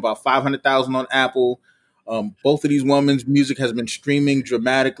Instagram, about 500,000 on Apple. Both of these women's music has been streaming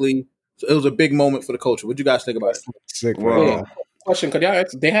dramatically. So it was a big moment for the culture. What do you guys think about it? Sick, right? Question: could y'all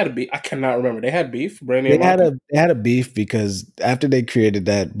answer? They had a beef. I cannot remember. They had beef. Brandy. They had a beef because after they created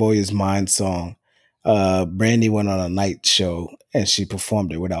that "Boy Is Mine" song, Brandy went on a night show and she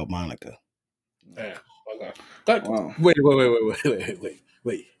performed it without Monica. Yeah. Okay. Wow. Wait.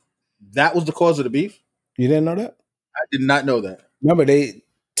 That was the cause of the beef? You didn't know that? I did not know that. Remember,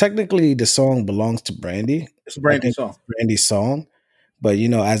 technically the song belongs to Brandy. It's a Brandy song. Brandy's song, but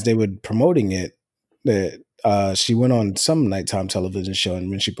as they were promoting it, that she went on some nighttime television show, and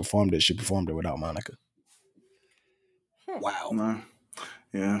when she performed it without Monica. Wow.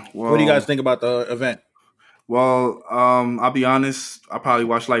 Yeah. Well, what do you guys think about the event? Well, I'll be honest. I probably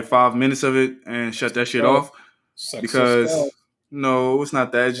watched like 5 minutes of it and shut that shit off because no, it's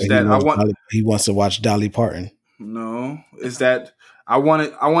not that. It's just that he wants to watch Dolly Parton. No, it's that I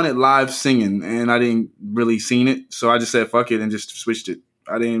wanted live singing, and I didn't really seen it, so I just said fuck it and just switched it.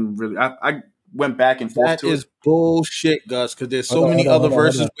 I didn't really. I went back and forth. That is bullshit, Gus. Because there's so many other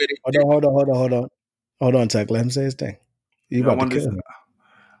verses. Hold on, Tech. Let him say his thing. You about to kill him.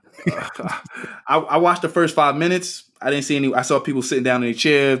 I watched the first 5 minutes. I didn't see any. I saw people sitting down in their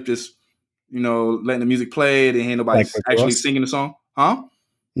chair, just letting the music play. They didn't hear nobody actually singing the song, huh?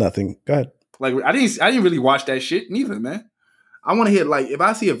 Nothing. Go ahead. Like I didn't really watch that shit neither, man. I want to hear if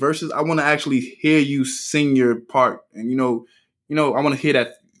I see a verses, I want to actually hear you sing your part, and I want to hear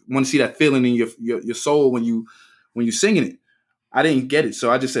that. Want to see that feeling in your soul when you singing it. I didn't get it, so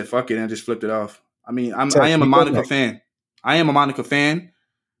I just said fuck it and I just flipped it off. I mean, I am a Monica fan. I am a Monica fan,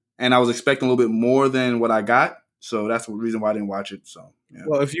 and I was expecting a little bit more than what I got, so that's the reason why I didn't watch it. So, yeah.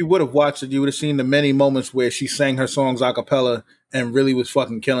 Well, if you would have watched it, you would have seen the many moments where she sang her songs a cappella and really was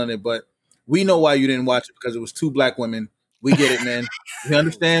fucking killing it. But we know why you didn't watch it, because it was two black women We get it, man. We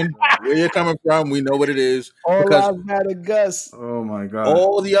understand where you're coming from. We know what it is. All Because lives matter, Gus. Oh my god.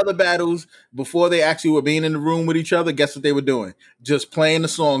 all the other battles before they actually were being in the room with each other, guess what they were doing? Just playing the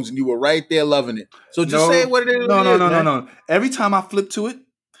songs, and you were right there loving it. So just say what it is. No. Every time I flip to it,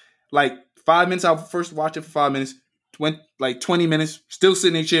 like 5 minutes, I'll first watch it for 5 minutes. 20 minutes, still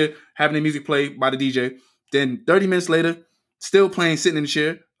sitting in the chair, having the music played by the DJ. Then 30 minutes later, still playing, sitting in the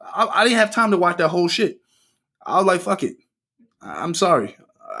chair. I didn't have time to watch that whole shit. I was like, fuck it. I'm sorry.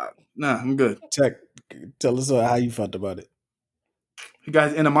 Nah, I'm good. Tech, tell us how you felt about it. You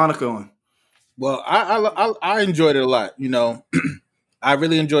guys in a Monica on. Well, I enjoyed it a lot. You know, I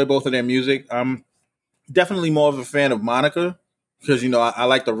really enjoy both of their music. I'm definitely more of a fan of Monica because, you know, I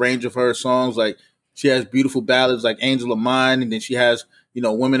like the range of her songs. Like, she has beautiful ballads like Angel of Mine, and then she has, you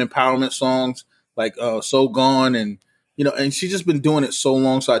know, women empowerment songs like So Gone, and, you know, and she's just been doing it so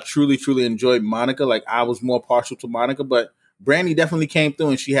long. So I truly, truly enjoyed Monica. Like, I was more partial to Monica, but Brandy definitely came through,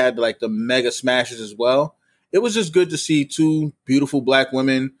 and she had like the mega smashes as well. It was just good to see two beautiful black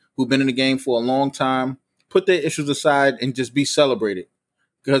women who've been in the game for a long time put their issues aside and just be celebrated.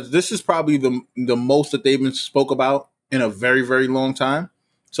 Because this is probably the most that they've been spoke about in a very, very long time.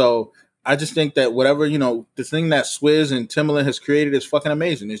 So I just think that whatever, you know, the thing that Swizz and Timbaland has created is fucking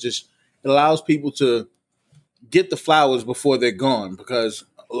amazing. It's just, it allows people to get the flowers before they're gone. Because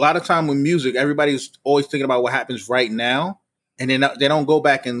a lot of time with music, everybody's always thinking about what happens right now. And they don't go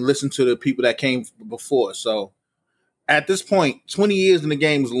back and listen to the people that came before. So at this point, 20 years in the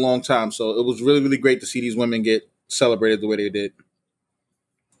game is a long time. So it was really, really great to see these women get celebrated the way they did.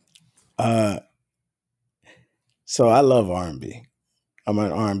 So I love R&B. I'm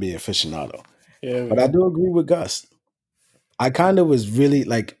an R&B aficionado. Yeah, But I do agree with Gus. I kind of was really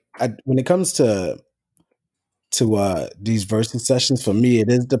like, when it comes to these versus sessions, for me,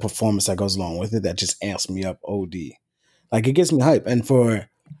 it is the performance that goes along with it that just amps me up OD. Like, it gets me hype. And for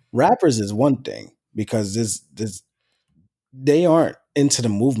rappers is one thing, because they aren't into the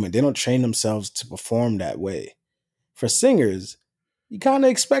movement. They don't train themselves to perform that way. For singers, you kind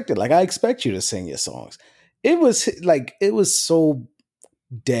of expect it. Like, I expect you to sing your songs. It was so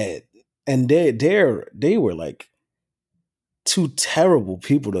dead. And they were like two terrible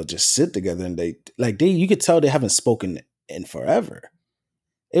people to just sit together, and you could tell they haven't spoken in forever.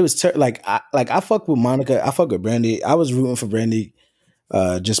 It was I fuck with Monica. I fuck with Brandy. I was rooting for Brandy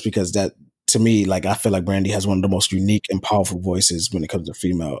just because that, to me, like, I feel like Brandy has one of the most unique and powerful voices when it comes to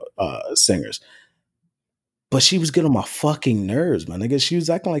female singers. But she was getting on my fucking nerves, man. Nigga, she was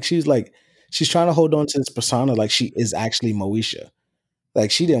acting like she's trying to hold on to this persona like she is actually Moesha. Like,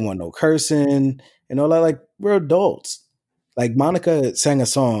 she didn't want no cursing and all that. Like, we're adults. Like, Monica sang a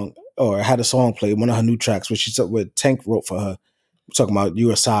song, or had a song played, one of her new tracks, which Tank wrote for her, talking about you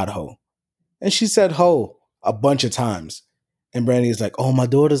a side hoe. And she said hoe a bunch of times. And Brandy is like, oh, my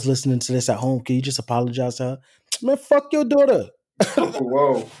daughter's listening to this at home. Can you just apologize to her? Man, fuck your daughter.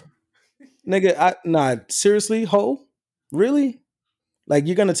 Whoa. Nigga, seriously, hoe? Really? Like,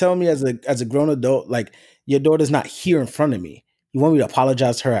 you're gonna tell me as a grown adult, like, your daughter's not here in front of me, you want me to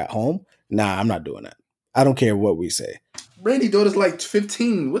apologize to her at home? Nah, I'm not doing that. I don't care what we say. Brandy daughter's like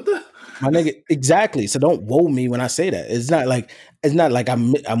 15. What the? My nigga, exactly. So don't woe me when I say that. It's not like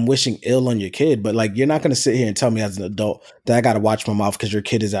I'm wishing ill on your kid, but like, you're not gonna sit here and tell me as an adult that I gotta watch my mouth because your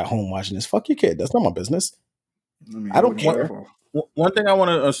kid is at home watching this. Fuck your kid. That's not my business. I don't care. One thing I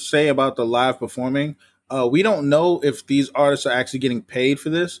want to say about the live performing, we don't know if these artists are actually getting paid for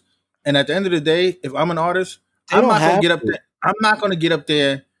this. And at the end of the day, if I'm an artist, I'm not going to get up there. I'm not going to get up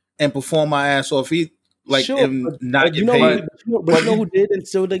there and perform my ass off. Not get paid. But you know who did and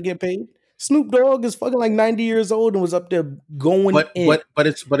still didn't get paid? Snoop Dogg is fucking like 90 years old and was up there going in. But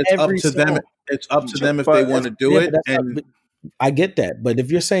it's up to them. It's up to them if they want to do it. And I get that, but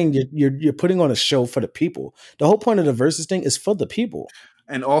if you're saying you're putting on a show for the people, the whole point of the versus thing is for the people.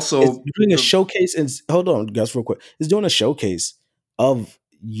 And also, it's doing a showcase. And hold on, guys, real quick. It's doing a showcase of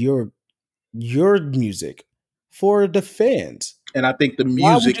your music for the fans. And I think the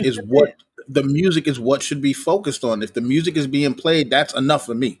music is what should be focused on. If the music is being played, that's enough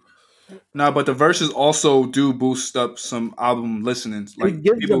for me. No, but the verses also do boost up some album listenings. Like, it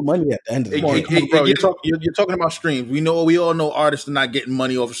gives them money at the end of the day. Bro, you're talking about streams. We all know artists are not getting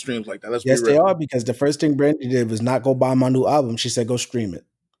money off of streams like that. Yes, they are, because the first thing Brandy did was not go buy my new album. She said, go stream it.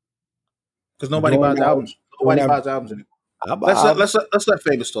 Because nobody buys albums. Nobody buys albums anymore. Let's let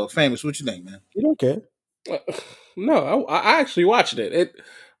Famous talk. Famous, what you think, man? You don't care. No, I actually watched it.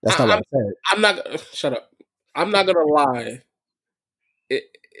 That's not what I said. I'm not. Shut up. I'm not gonna lie.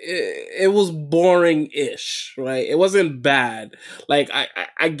 it was boring-ish, right? It wasn't bad. Like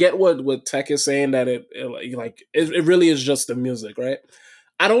I get what Tech is saying, that it really is just the music, right?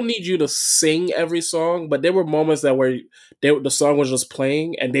 I don't need you to sing every song, but there were moments that where the song was just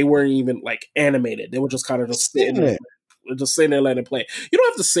playing and they weren't even like animated. They were just kind of just sitting there, letting it play. You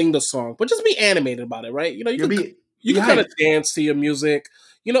don't have to sing the song, but just be animated about it, right? You know, you can kind of dance to your music.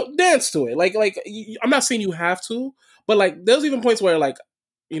 You know, dance to it. I'm not saying you have to, but like there's even points where like,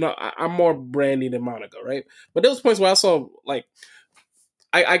 you know, I'm more Brandy than Monica, right? But there was points where I saw like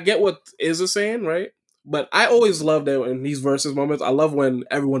I get what Iz is saying, right? But I always love that in these versus moments. I love when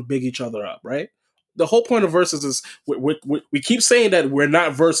everyone big each other up, right? The whole point of versus is we keep saying that we're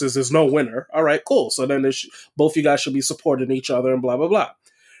not versus. There's no winner. All right, cool. So then both you guys should be supporting each other and blah blah blah.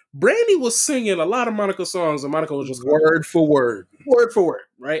 Brandy was singing a lot of Monica songs, and Monica was just word for word,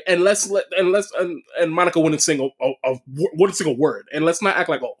 right? And and Monica wouldn't sing a word. And let's not act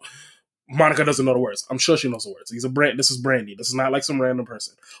like Monica doesn't know the words. I'm sure she knows the words. This is Brandy. This is not like some random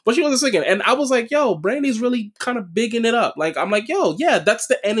person. But she wasn't singing. And I was like, yo, Brandy's really kind of bigging it up. Like, I'm like, yo, yeah, that's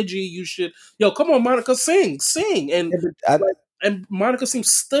the energy you should. Yo, come on, Monica, sing. And and Monica seems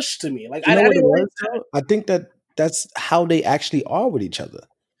stush to me. Like, I think that's how they actually are with each other.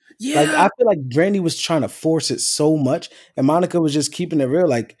 Yeah. Like, I feel like Brandy was trying to force it so much, and Monica was just keeping it real.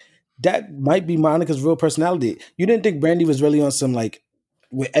 Like, that might be Monica's real personality. You didn't think Brandy was really on some like,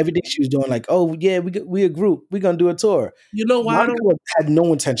 with everything she was doing, like, oh yeah, we a group, we gonna do a tour. You know why? Monica had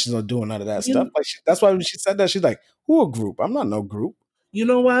no intentions of doing none of that stuff. Like that's why when she said that, she's like, "Who a group? I'm not no group." You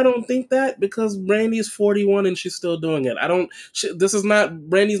know why I don't think that? Because Brandy is 41 and she's still doing it.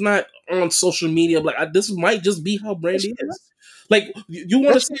 Brandy's not on social media. Like this might just be how Brandy is. Like you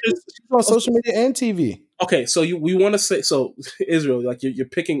want to say this on social media and TV. Okay, so we want to say Israel, like you're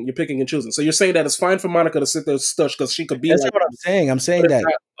picking and choosing. So you're saying that it's fine for Monica to sit there and stush because she could be. That's like what I'm saying. I'm saying that.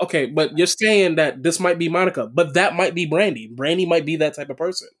 Okay, but you're saying that this might be Monica, but that might be Brandy. Brandy might be that type of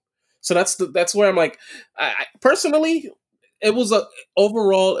person. So that's where I'm like, I personally, it was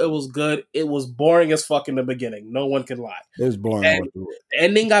overall it was good. It was boring as fuck in the beginning. No one can lie. It was boring. And the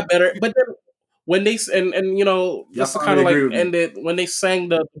ending got better, but then when they and you know just kind of like ended when they sang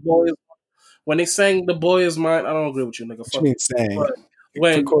the boys. When they sang "The Boy Is Mine," I don't agree with you, nigga. What you mean saying?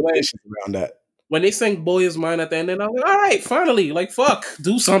 When they sang "Boy Is Mine" at the end, and I was like, all right, finally, like fuck,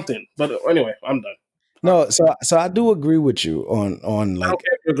 do something. But anyway, I'm done. No, so I do agree with you on like. I don't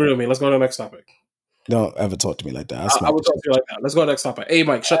care if you agree with me. Let's go to the next topic. Don't ever talk to me like that. I would talk to you like that. Let's go to the next topic. Hey,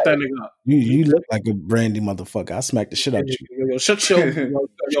 Mike, shut that nigga up. You look like a Brandy motherfucker. I smack the shit out of you. Yo, shut your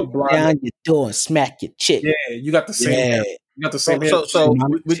blind down your door and smack your chick. Yeah, you got the same hair. You got the same hair. So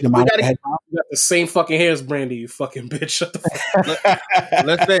we got the same fucking hair as Brandy, you fucking bitch. Shut the fuck up.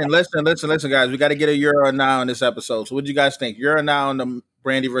 Listen, guys. We got to get a Euro or now on this episode. So what do you guys think? Euro now on the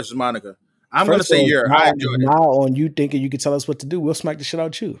Brandy versus Monica. I'm going to say Euro. I enjoyed it. Now on you thinking you can tell us what to do, we'll smack the shit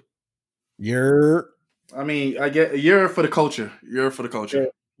out you. I mean, I get Euro for the culture. Euro for the culture.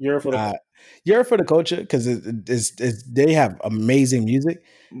 Euro for the culture because they have amazing music,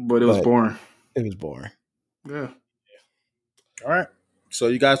 but it was boring. It was boring. Yeah. All right. So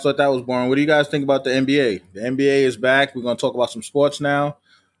you guys thought that was boring. What do you guys think about the NBA? The NBA is back. We're going to talk about some sports now.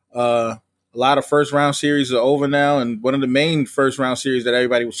 A lot of first round series are over now, and one of the main first round series that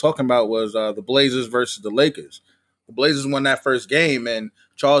everybody was talking about was the Blazers versus the Lakers. The Blazers won that first game, and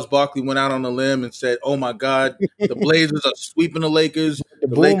Charles Barkley went out on a limb and said, "Oh my God, the Blazers are sweeping the Lakers.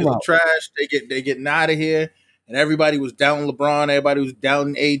 The Lakers are trash. They getting out of here." And everybody was doubting LeBron. Everybody was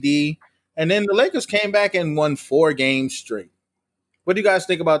doubting AD. And then the Lakers came back and won 4 games straight. What do you guys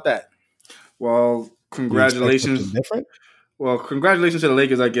think about that? Well, congratulations. Different. Well, congratulations to the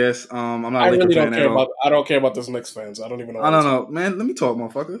Lakers, I guess. I'm not a Lakers fan at all. I don't care about those Knicks fans. I don't even know. I don't know, man. Let me talk,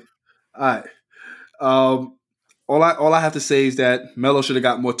 motherfucker. All right. All I have to say is that Melo should have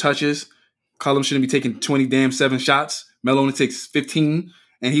got more touches. Cullum shouldn't be taking 7 shots. Melo only takes 15,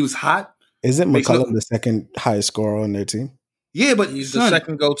 and he was hot. Isn't McCollum the second highest scorer on their team? Yeah, but he's the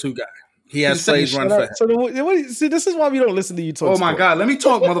second go-to guy. He has plays run fast. So see, this is why we don't listen to you talk. Oh my God, let me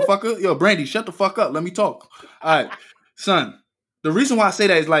talk, motherfucker. Yo, Brandy, shut the fuck up. Let me talk. All right, son. The reason why I say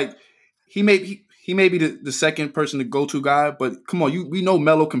that is like he may be the second person to go-to guy, but come on, we know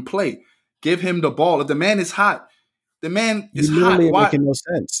Melo can play. Give him the ball. If the man is hot, the man is hot. Why? Making no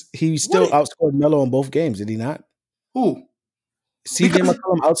sense. He still outscored Melo in both games, did he not? Who? CJ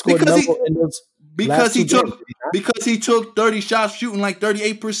McCollum outscored Melo in those because he took 30 shots, shooting like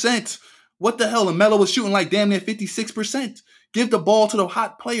 38%. What the hell? And Melo was shooting like damn near 56%. Give the ball to the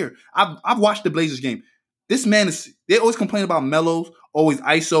hot player. I've watched the Blazers game. This man is. They always complain about Melo, always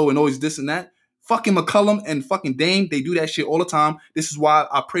ISO, and always this and that. fucking McCollum and fucking Dame, they do that shit all the time. This is why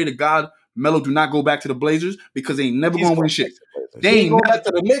I pray to God Melo do not go back to the Blazers because they ain't never gonna win shit. They ain't back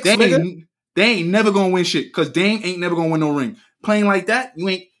to the Knicks, nigga. They ain't never gonna win shit because Dame ain't never gonna win no ring. Playing like that,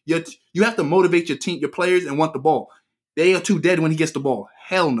 you have to motivate your team, your players, and want the ball. They are too dead when he gets the ball.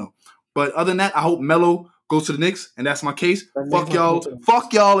 Hell no. But other than that, I hope Melo goes to the Knicks, and that's my case. Fuck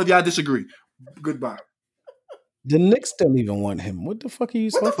y'all if y'all disagree. Goodbye. The Knicks don't even want him. What the fuck are you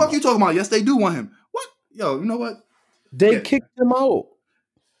talking about? What the fuck you talking about? Yes, they do want him. What? Yo, you know what? They kicked him out.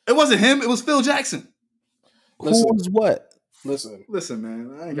 It wasn't him. It was Phil Jackson. Who was what? Listen,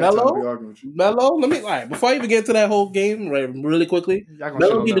 man. I ain't got time to be arguing with you. Melo, let me before I even get to that whole game, right, really quickly.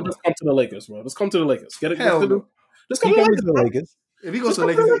 Melo need to just come to the Lakers, bro. Just come to the Lakers. Get it. Just come to the Lakers. If he goes to the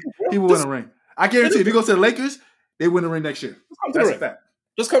Lakers, he will win a ring. I guarantee if he goes to the Lakers, they win a ring next year. That's a fact.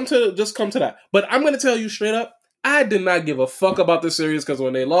 Just come to that. But I'm gonna tell you straight up, I did not give a fuck about this series because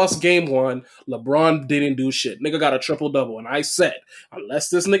when they lost game 1, LeBron didn't do shit. Nigga got a triple-double. And I said, unless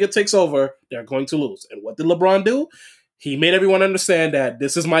this nigga takes over, they're going to lose. And what did LeBron do? He made everyone understand that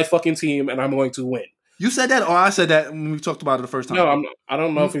this is my fucking team and I'm going to win. You said that or I said that when we talked about it the first time? No, I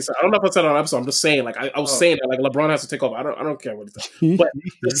don't know if he said. I don't know if I said it on an episode. I'm just saying, like I was saying that like LeBron has to take over. I don't care what he said. But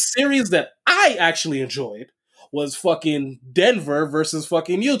the series that I actually enjoyed was fucking Denver versus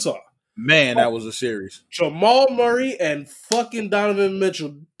fucking Utah. Man, that was a series. Jamal Murray and fucking Donovan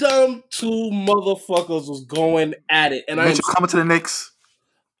Mitchell, dumb two motherfuckers was going at it. And Mitchell coming to the Knicks.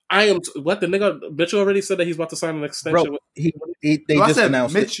 I am what the nigga Mitchell already said that he's about to sign an extension. Bro, they just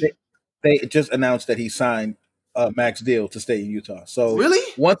announced it. They just announced that he signed a max deal to stay in Utah. So really,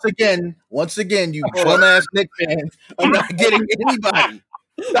 once again, you bum ass Knicks fans are not getting anybody.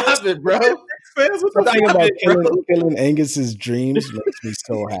 Stop it, bro. The thing about killing Angus's dreams makes me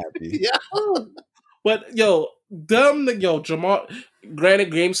so happy. Yeah. But Jamal.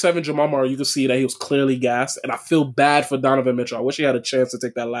 Granted, Game 7, Jamal Murray, you can see that he was clearly gassed, and I feel bad for Donovan Mitchell. I wish he had a chance to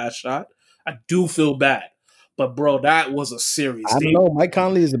take that last shot. I do feel bad. But, bro, that was a series. I don't know. Mike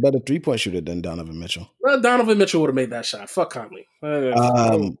Conley is a better three-point shooter than Donovan Mitchell. Well, Donovan Mitchell would have made that shot. Fuck Conley.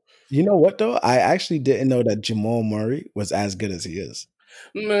 You know what, though? I actually didn't know that Jamal Murray was as good as he is.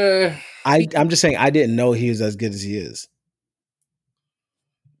 Nah. I'm just saying I didn't know he was as good as he is.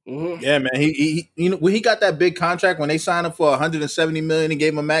 Mm-hmm. Yeah, man. He when he got that big contract, when they signed him for $170 million and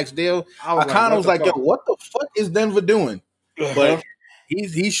gave him a max deal, I kind of was like, yo, what the fuck is Denver doing? But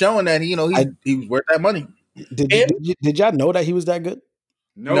he's showing that he was worth that money. Did y'all know that he was that good?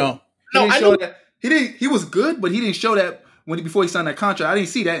 No. He didn't show that. He was good, but he didn't show that before he signed that contract. I didn't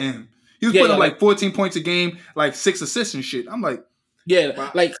see that in him. He was putting up like 14 points a game, like 6 assists and shit. I'm like,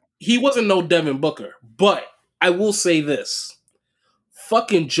 wow. Like he wasn't no Devin Booker, but I will say this.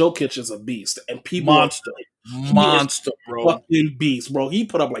 Fucking Jokic is a beast, and people monster, bro, fucking beast, bro. He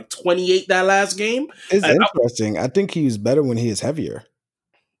put up like 28 that last game. It's interesting. I think he's better when he is heavier.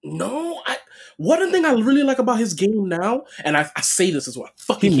 No, one thing I really like about his game now, and I say this as well.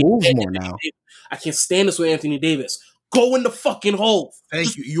 He moves more now. I can't stand this with Anthony Davis. Go in the fucking hole.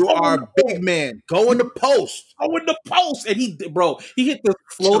 Thank you. You are a big man. Go in the post. Go in the post. And he hit this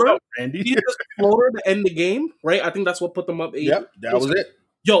floater. He hit this floater to end the game, right? I think that's what put them up 8. Yep, that was it.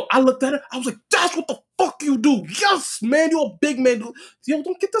 Yo, I looked at it. I was like, that's what the fuck you do. Yes, man. You're a big man. Yo,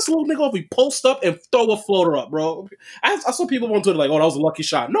 don't get this little nigga off. He post up and throw a floater up, bro. I saw people on Twitter like, oh, that was a lucky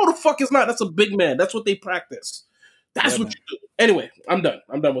shot. No, the fuck is not. That's a big man. That's what they practice. That's what you do. Anyway, I'm done.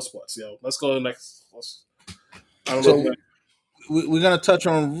 I'm done with sports, yo. Let's go to the next. We're going to touch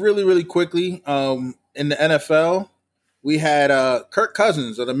on really, really quickly. In the NFL, we had Kirk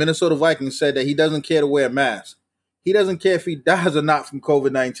Cousins of the Minnesota Vikings said that he doesn't care to wear a mask. He doesn't care if he dies or not from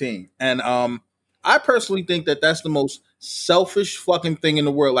COVID-19. And I personally think that that's the most selfish fucking thing in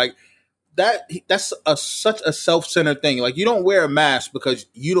the world. Like, that's such a self-centered thing. Like, you don't wear a mask because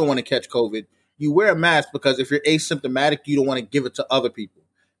you don't want to catch COVID. You wear a mask because if you're asymptomatic, you don't want to give it to other people.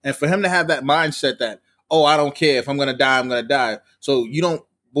 And for him to have that mindset that, oh, I don't care. If I'm going to die, I'm going to die. So you don't,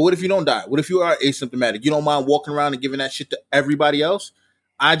 but what if you don't die? What if you are asymptomatic? You don't mind walking around and giving that shit to everybody else?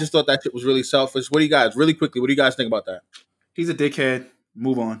 I just thought that shit was really selfish. What do you guys, really quickly, what do you guys think about that? He's a dickhead.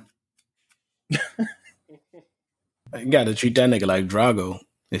 Move on. You got to treat that nigga like Drago.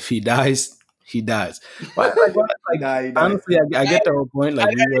 If he dies, he dies. Honestly, I get the whole point. Like,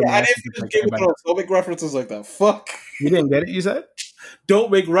 I didn't finish Game of Thrones. Don't make references like that. Fuck. You didn't get it, you said?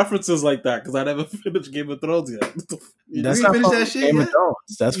 Don't make references like that because I never finished Game of Thrones yet. That's not from that shit Game of Thrones.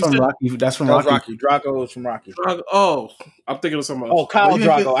 That's from Rocky. That's from Rocky. Drago is from Rocky. Oh, I'm thinking of someone else. Oh, Kyle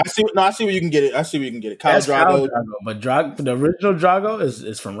Drago. I see where you can get it. Kyle Drago. But the original Drago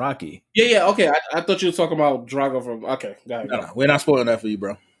is from Rocky. Yeah. Okay, I thought you were talking about Drago from. Okay, got it. No, we're not spoiling that for you,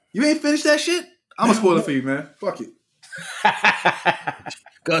 bro. You ain't finished that shit? I'm gonna spoil it for you, man. Fuck it.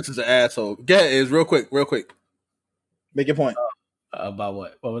 Gus is an asshole. Get it, is real quick. Make your point. About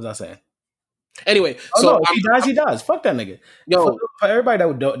what? What was I saying? Anyway, Oh, so no, if he dies, he dies. Fuck that nigga. yo, For everybody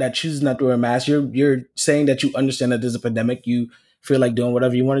that chooses not to wear a mask, you're saying that you understand that there's a pandemic. You feel like doing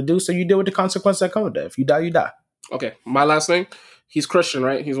whatever you want to do, so you deal with the consequences that come with that. If you die, you die. okay, my last thing. He's Christian,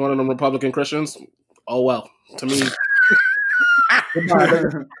 right? He's one of them Republican Christians. Oh well, to me.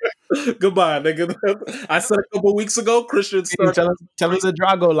 Goodbye, nigga. I said a couple weeks ago, Christians start. Tell us a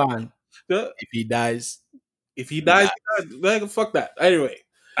Drago line. Yeah. If he dies, If he dies, he dies. Like, fuck that. Anyway,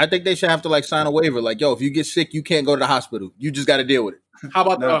 I think they should have to like sign a waiver. Like, yo, if you get sick, you can't go to the hospital. You just got to deal with it. how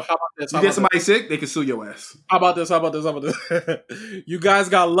about No. how about this? You How get about somebody sick, they can sue your ass. How about this? You guys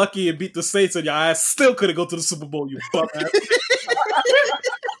got lucky and beat the Saints, and your ass still couldn't go to the Super Bowl. You fuck ass.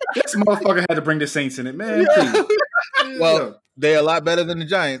 This motherfucker had to bring the Saints in it, man. Please. Well, they're a lot better than the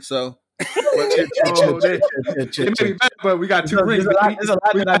Giants, so. Oh, they may be better, but we got 2 rings. There's a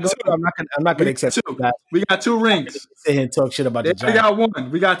lot We that I got go two. through. I'm not gonna accept Two. that. We got 2 rings. Sit here and talk shit about They the only Giants. got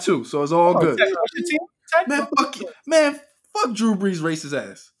 1. We got 2, so it's all good. What's your team? Man, fuck you. Man, fuck Drew Brees' racist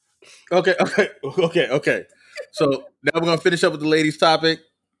ass. Okay. So now we're gonna finish up with the ladies' topic.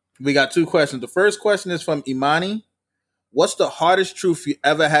 We got 2 questions. The first question is from Imani. What's the hardest truth you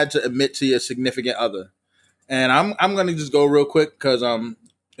ever had to admit to your significant other? And I'm gonna just go real quick because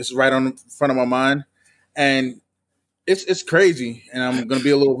it's right on the front of my mind, and it's crazy. And I'm gonna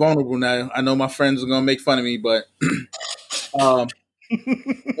be a little vulnerable now. I know my friends are gonna make fun of me, but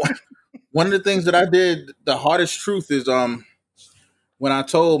one of the things that I did, the hardest truth is when I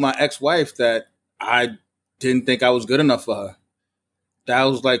told my ex-wife that I didn't think I was good enough for her. That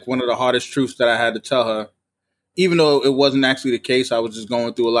was like one of the hardest truths that I had to tell her. Even though it wasn't actually the case, I was just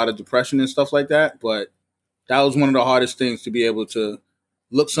going through a lot of depression and stuff like that. But that was one of the hardest things, to be able to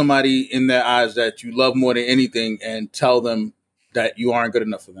look somebody in their eyes that you love more than anything and tell them that you aren't good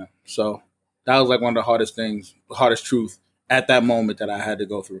enough for them. So that was like one of the hardest things, the hardest truth at that moment that I had to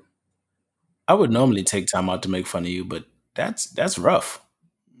go through. I would normally take time out to make fun of you, but that's rough.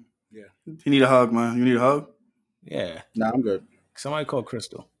 You need a hug, man. You need a hug? Yeah. Nah, I'm good. Somebody call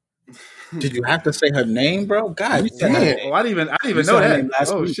Crystal. Did you have to say her name, bro? God You said her damn. name. Oh, I didn't even know said her that. name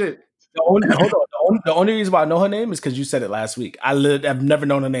last Oh, week. shit. Hold on. The only reason why I know her name is because you said it last week. I've never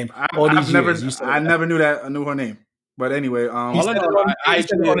known her name. All these I've never, years. You said I it. never knew that. I knew her name. But anyway, He All said I it know, on- I he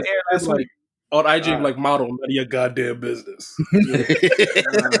said it on the air last like week. on IG, like model, none of your goddamn business.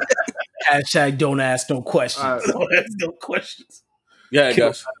 Hashtag don't ask no questions. Don't ask no questions. Yeah, it Kill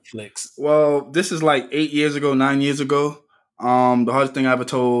does. Netflix. well, this is like 8 years ago, 9 years ago. The hardest thing I ever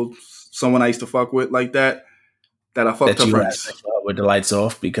told someone I used to fuck with like that I fucked That her you friends. asked with the lights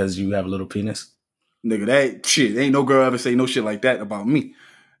off because you have a little penis. Nigga, that shit. Ain't no girl ever say no shit like that about me.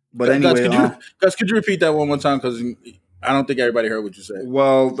 But Gus, anyway, could you repeat that one more time? Because I don't think everybody heard what you said.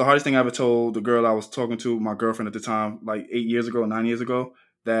 well, the hardest thing I ever told the girl I was talking to, my girlfriend at the time, like 8 years ago, 9 years ago,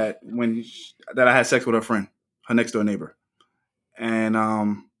 that I had sex with her friend, her next door neighbor, and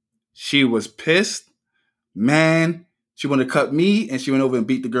she was pissed, man. She wanted to cut me, and she went over and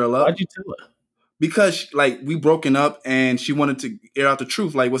beat the girl up Why'd you tell her? because like we broken up, and she wanted to air out the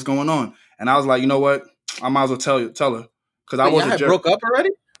truth, like what's going on. And I was like, you know what, I might as well tell her because I Wait, was y'all a had jerk. broke up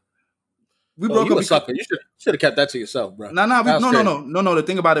already? We Oh, broke you up a because sucker. You should have kept that to yourself, bro. No. That's crazy. The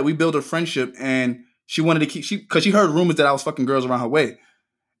thing about it, we built a friendship, and she wanted to keep because she heard rumors that I was fucking girls around her way,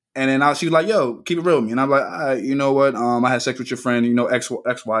 and then she was like, "Yo, keep it real with me," and I'm like, all right, you know what? I had sex with your friend, you know, X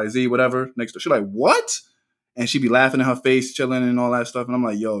Y Z, whatever. Next, she's like, "What?" And she'd be laughing in her face, chilling, and all that stuff, and I'm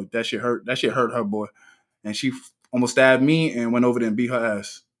like, "Yo, that shit hurt. That shit hurt her, boy." And she almost stabbed me and went over there and beat her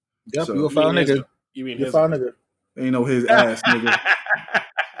ass. Yep, So, you a foul nigga. You mean You a his? foul nigga. Ain't no his ass, nigga.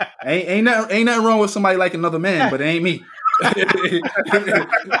 Ain't nothing wrong with somebody like another man, but it ain't me.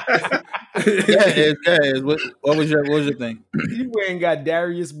 Yeah, what was your thing? You ain't got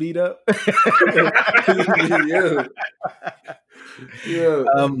Darius beat up.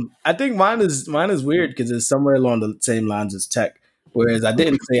 Yeah. I think mine is weird because it's somewhere along the same lines as Tech. Whereas I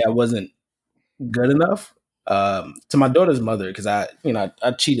didn't say I wasn't good enough to my daughter's mother because I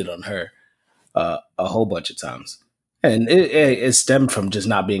cheated on her a whole bunch of times, and it stemmed from just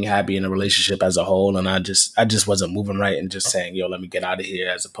not being happy in a relationship as a whole, and I just wasn't moving right and just saying, "Yo, let me get out of here,"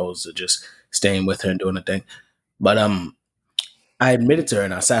 as opposed to just staying with her and doing the thing. But I admitted to her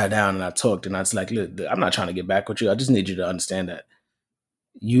and I sat her down and I talked and I was like, "Look, I'm not trying to get back with you. I just need you to understand that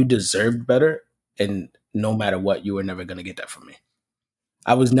you deserved better, and no matter what, you were never going to get that from me.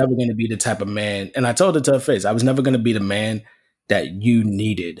 I was never going to be the type of man," and I told her to her face, "I was never going to be the man that you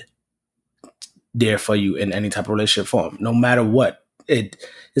needed there for you in any type of relationship form. No matter what,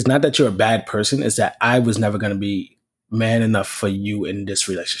 it's not that you're a bad person. It's that I was never going to be man enough for you in this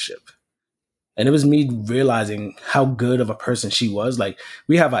relationship. And it was me realizing how good of a person she was. Like,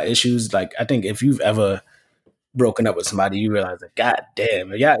 we have our issues. Like, I think if you've ever broken up with somebody, you realize that, God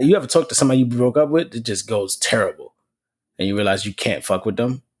damn, yeah, you ever talk to somebody you broke up with, it just goes terrible. And you realize you can't fuck with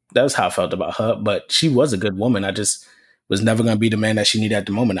them. That was how I felt about her. But she was a good woman. I just was never going to be the man that she needed at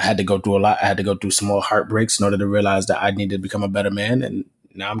the moment. I had to go through a lot. I had to go through some more heartbreaks in order to realize that I needed to become a better man. And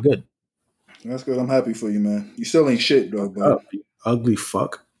now I'm good. That's good. I'm happy for you, man. You still ain't shit, though, but, Oh, ugly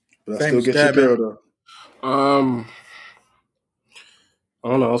fuck. but I Thanks, still get your Gavin. girl, though. I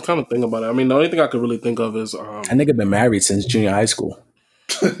don't know. I was kind of thinking about it. I mean, the only thing I could really think of is, That nigga been married since junior high school.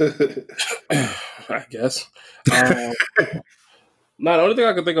 I guess. No, the only thing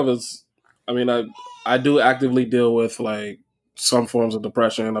I can think of is, I mean, I do actively deal with like some forms of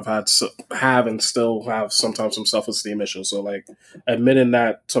depression. I've have and still have sometimes some self-esteem issues. So like admitting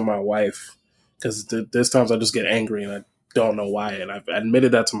that to my wife, because there's times I just get angry and I don't know why, and I've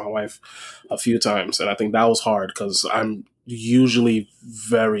admitted that to my wife a few times, and I think that was hard because I'm usually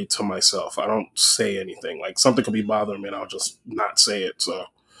very to myself. I don't say anything. Like something could be bothering me, and I'll just not say it. So.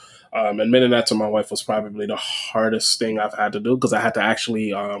 Admitting that to my wife was probably the hardest thing I've had to do because I had to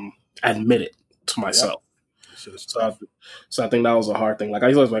actually admit it to myself. Yep. So I think that was a hard thing. Like I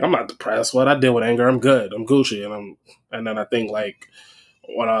was always like, I'm not depressed. What I deal with anger, I'm good. I'm Gucci, and then I think like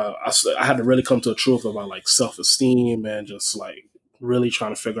when I had to really come to a truth about like self-esteem and just like really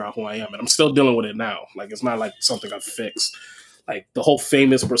trying to figure out who I am, and I'm still dealing with it now. Like it's not like something I've fixed. Like the whole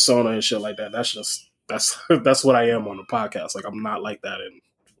famous persona and shit like that. That's what I am on the podcast. Like I'm not like that in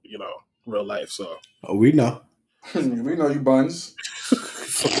real life. So We know. We know you buns.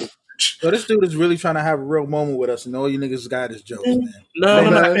 So this dude is really trying to have a real moment with us, and all you niggas got his jokes, man. No, I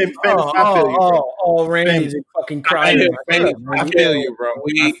man. feel you, bro. Randy's fucking crying. I feel you, bro.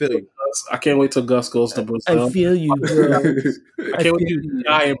 I feel you. I can't wait till Gus goes to Brazil. I feel you, bro. I can't wait to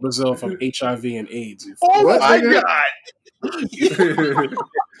die in Brazil from HIV and AIDS. Oh What, my nigga? god!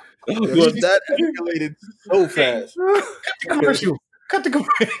 That escalated so fast. Cut the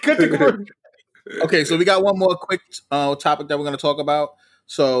commercial. Okay, so we got one more quick topic that we're going to talk about.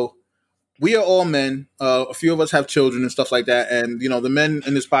 So we are all men. A few of us have children and stuff like that. And, the men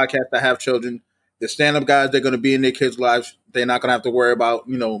in this podcast that have children, they're stand-up guys. They're going to be in their kids' lives. They're not going to have to worry about,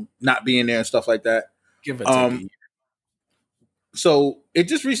 not being there and stuff like that. Give it to me. So it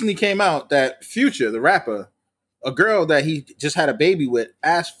just recently came out that Future, the rapper, a girl that he just had a baby with,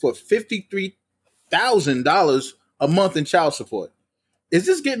 asked for $53,000 a month in child support. Is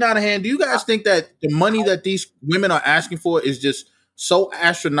this getting out of hand? Do you guys think that the money that these women are asking for is just so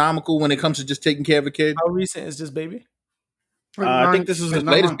astronomical when it comes to just taking care of a kid? How recent is this baby? I think this is his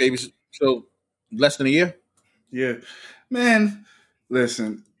latest baby, so less than a year. Yeah, man.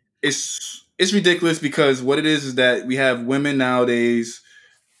 Listen, it's ridiculous because what it is that we have women nowadays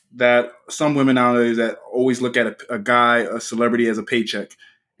that always look at a guy, a celebrity, as a paycheck,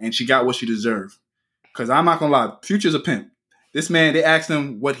 and she got what she deserved. Because I'm not gonna lie, Future's a pimp. This man, they asked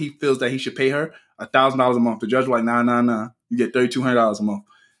him what he feels that he should pay her, $1,000 a month. The judge was like, nah. You get $3,200 a month.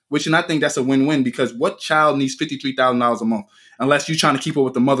 Which, and I think that's a win-win because what child needs $53,000 a month unless you're trying to keep up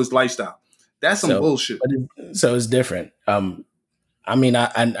with the mother's lifestyle? That's some bullshit. So it's different. I mean,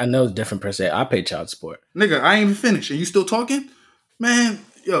 I know it's different per se. I pay child support. Nigga, I ain't even finished. And you still talking? Man,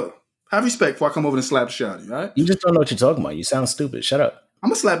 yo, have respect before I come over and slap the shawty, all right? You just don't know what you're talking about. You sound stupid. Shut up. I'm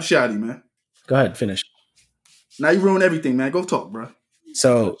going to slap the shawty, man. Go ahead, finish. Now you ruin everything, man. Go talk, bro.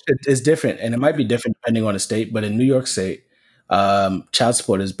 So it's different, and it might be different depending on the state. But in New York State, child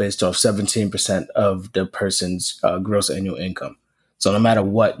support is based off 17% of the person's gross annual income. So no matter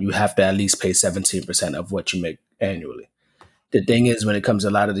what, you have to at least pay 17% of what you make annually. The thing is, when it comes to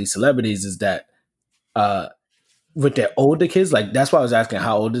a lot of these celebrities, is that with their older kids, like that's why I was asking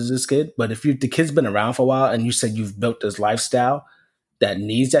how old is this kid. But if the kid's been around for a while and you said you've built this lifestyle that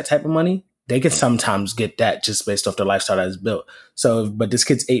needs that type of money, they can sometimes get that just based off the lifestyle that is built. So, but this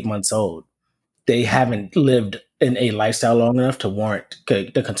kid's 8 months old. They haven't lived in a lifestyle long enough to warrant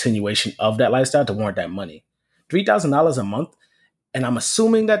the continuation of that lifestyle to warrant that money. $3,000 a month, and I'm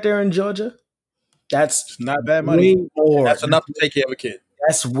assuming that they're in Georgia. That's not bad money. Way more. That's enough to take care of a kid.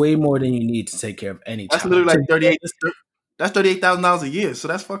 That's way more than you need to take care of any That's child. literally like 38. That's $38,000 a year. So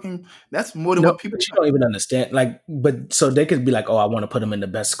that's more than what people. But you don't even understand. Like, but so they could be like, oh, I want to put them in the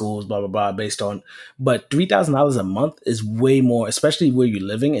best schools, blah blah blah, based on. But $3,000 a month is way more, especially where you're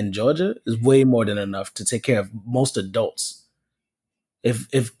living in Georgia, is way more than enough to take care of most adults.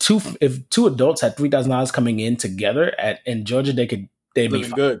 If two adults had $3,000 coming in together in Georgia, they'd be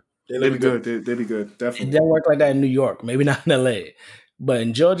fine. Good. They'd be good. They'd be good. It Definitely. doesn't work like that in New York. Maybe not in LA, but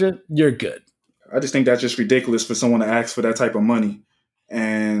in Georgia, you're good. I just think that's just ridiculous for someone to ask for that type of money.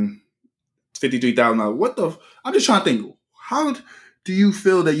 And $53,000. What the? I'm just trying to think. How do you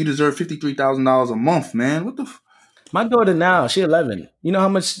feel that you deserve $53,000 a month, man? What the? My daughter now, she 11. You know how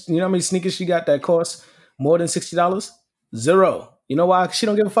many sneakers she got that cost more than $60? Zero. You know why? She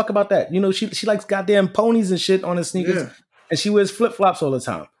don't give a fuck about that. You know, she likes goddamn ponies and shit on her sneakers, Yeah. and she wears flip flops all the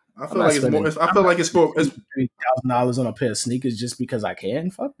time. I feel like it's more. I feel like it's for. $3,000 on a pair of sneakers just because I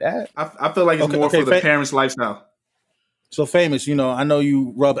can. Fuck that. I feel like it's more for the parents' lifestyle. So Famous, you know, I know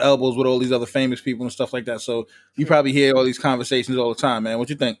you rub elbows with all these other famous people and stuff like that. So you probably hear all these conversations all the time, man. What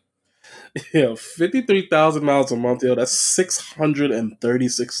you think? Yeah, $53,000 a month, yo. That's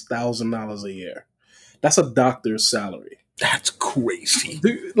 $636,000 a year. That's a doctor's salary. That's crazy.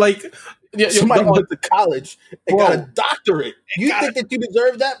 Dude, like, yeah, Somebody went to college and got a doctorate. You think that you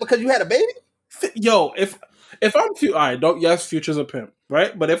deserve that because you had a baby? Yo, if I'm all right, yes, Future's a pimp,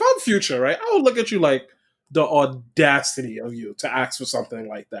 right? But if I'm Future, right, I would look at you like the audacity of you to ask for something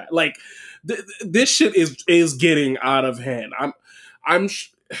like that. Like, this shit is getting out of hand.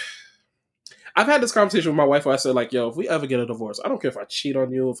 I've had this conversation with my wife where I said, like, yo, if we ever get a divorce, I don't care if I cheat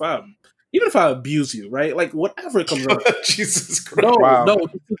on you, even if I abuse you, right? Like, whatever it comes out. Jesus Christ. No,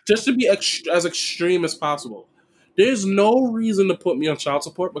 just to be as extreme as possible. There's no reason to put me on child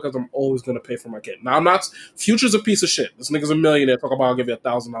support because I'm always going to pay for my kid. Now, I'm not. Future's a piece of shit. This nigga's a millionaire. Talk about I'll give you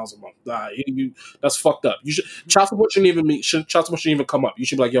 $1,000 a month. Nah, that's fucked up. Child support shouldn't even come up. You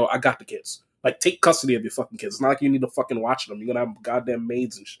should be like, yo, I got the kids. Like, take custody of your fucking kids. It's not like you need to fucking watch them. You're gonna have goddamn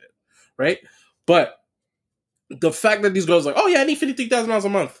maids and shit, right? But the fact that these girls are like, oh yeah, I need $53,000 a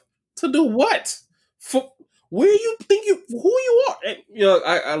month to do what? For where you think who you are? And, you know,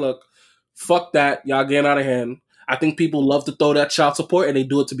 I look, fuck that. Y'all getting out of hand. I think people love to throw that child support and they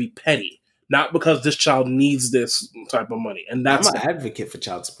do it to be petty, not because this child needs this type of money. And that's I'm an advocate for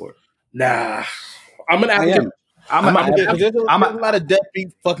child support. Nah, I'm an advocate. There's a lot of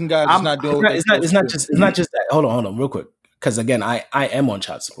deadbeat fucking guys that's not doing it. It's not just that. Hold on, real quick. Because again, I am on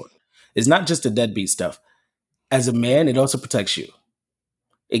child support. It's not just the deadbeat stuff. As a man, it also protects you.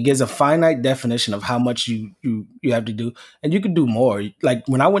 It gives a finite definition of how much you have to do, and you can do more. Like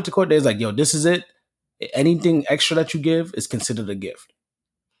when I went to court, they was like, "Yo, this is it. Anything extra that you give is considered a gift."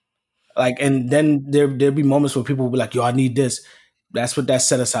 Like, and then there'll be moments where people will be like, "Yo, I need this." That's what that's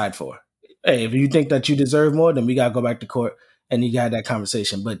set aside for. Hey, if you think that you deserve more, then we gotta go back to court and you got that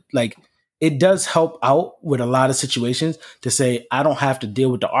conversation. But like, it does help out with a lot of situations to say I don't have to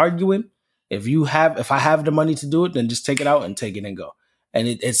deal with the arguing. If I have the money to do it, then just take it out and take it and go. And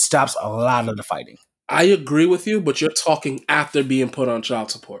it stops a lot of the fighting. I agree with you, but you're talking after being put on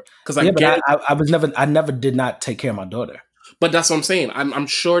child support. Because I never did not take care of my daughter. But that's what I'm saying. I'm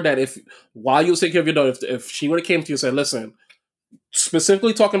sure that while you take care of your daughter, if she would have came to you and said, listen,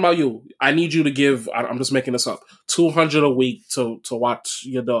 specifically talking about you, I need you to give, I'm just making this up, $200 a week to watch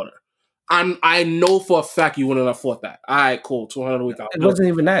your daughter. I know for a fact you wouldn't have fought that. All right, cool, $200 a week. It wasn't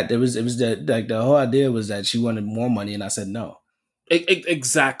even that. It was the whole idea was that she wanted more money, and I said no.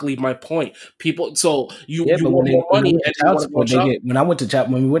 Exactly my point. People, so you want more money,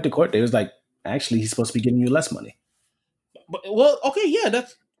 and when we went to court, they was like, actually, he's supposed to be giving you less money. But, well, okay, yeah,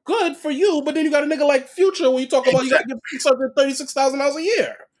 that's good for you. But then you got a nigga like Future when you talk about you got to give $636,000 a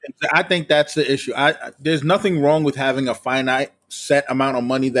year. I think that's the issue. There's nothing wrong with having a finite set amount of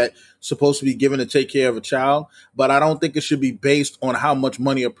money that's supposed to be given to take care of a child, but I don't think it should be based on how much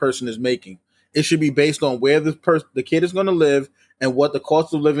money a person is making. It should be based on where the kid is going to live and what the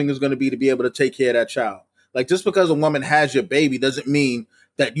cost of living is going to be able to take care of that child. Like, just because a woman has your baby doesn't mean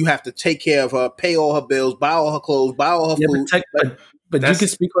that you have to take care of her, pay all her bills, buy all her clothes, buy all her food. But you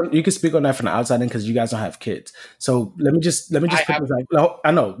can speak on that from the outside because you guys don't have kids. So let me just put this out. No,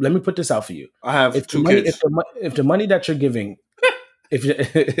 I know. Let me put this out for you. I have two kids. If the money that you're giving, if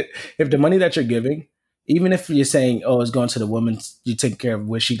the money that you're giving, even if you're saying, oh, it's going to the woman, you take care of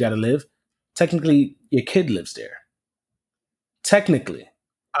where she got to live. Technically, your kid lives there. Technically,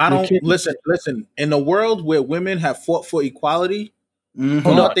 I don't listen. In a world where women have fought for equality,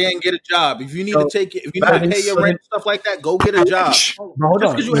 go out there and get a job. If you need to pay your rent and stuff like that, go get a job. Just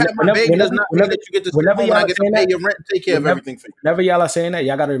because you have my baby does not mean that you get to stay home and I get to pay your rent and take care of everything for you. Whenever y'all are saying that,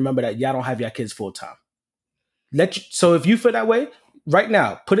 y'all got to remember that y'all don't have your kids full time. So if you feel that way, right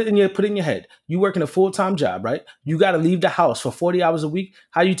now, put it in your head. You working a full-time job, right? You got to leave the house for 40 hours a week.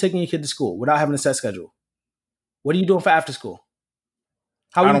 How are you taking your kid to school without having a set schedule? What are you doing for after school?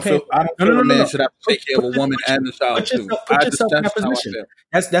 How I don't feel a man should have to take care of a woman and the child too. Put yourself in that position.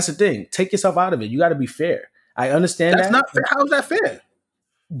 That's the thing. Take yourself out of it. You got to be fair. I understand that's not fair. How is that fair?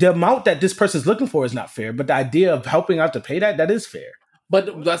 the amount that this person's looking for is not fair, but the idea of helping out to pay that is fair.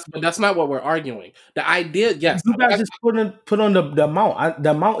 But that's not what we're arguing. The idea, yes, You guys just put on the amount.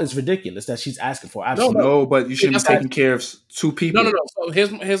 The amount is ridiculous that she's asking for. Absolutely. No, but you shouldn't be That's taking care of two people. no. So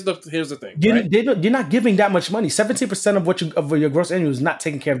here's the thing. You, Right? you're not giving that much money. 17% of your gross annual is not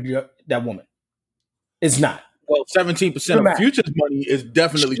taking care of that woman. It's not. Well, 17% of Future's money is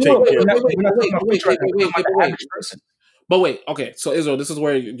definitely Sure, taken care of. Wait. But wait, okay. So Israel, this is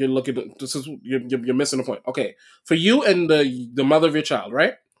where you're looking. You're missing the point. Okay, for you and the mother of your child,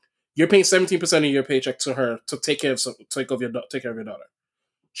 right? You're paying 17% of your paycheck to her to take care of your daughter.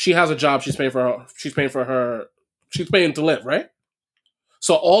 She has a job. She's paying for her. She's paying to live, right?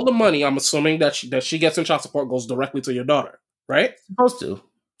 So all the money, I'm assuming that she gets in child support goes directly to your daughter, right?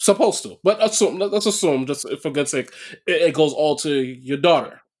 Supposed to, but let's assume, just for good sake, it goes all to your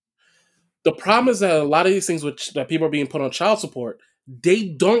daughter. The problem is that a lot of these things that people are being put on child support,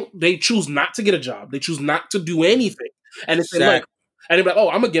 they choose not to get a job. They choose not to do anything. And it's like, they're like, oh,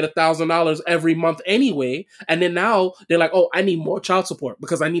 I'm going to get $1,000 every month anyway. And then now they're like, oh, I need more child support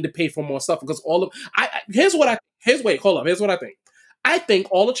because I need to pay for more stuff. Because here's what I think. I think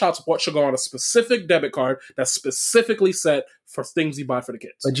all the child support should go on a specific debit card that's specifically set for things you buy for the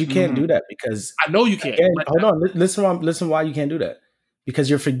kids. But you can't do that because I know you can't. Again, hold on, listen why you can't do that.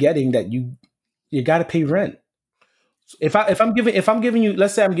 Because you're forgetting that you got to pay rent. If I'm giving you,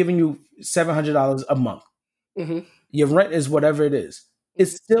 let's say I'm giving you $700 a month, your rent is whatever it is.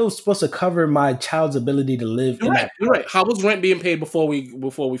 It's still supposed to cover my child's ability to live. You're right. How was rent being paid before we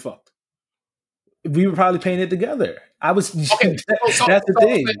fucked? We were probably paying it together. I was. Okay, that's the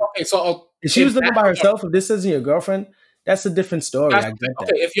thing. Okay, so if she was living by herself, if this isn't your girlfriend, that's a different story. I get that.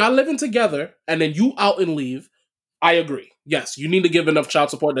 Okay, if y'all living together and then you out and leave, I agree. Yes, you need to give enough child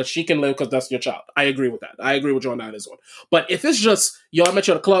support that she can live because that's your child. I agree with that. I agree with you on that as well. But if it's just, yo, I met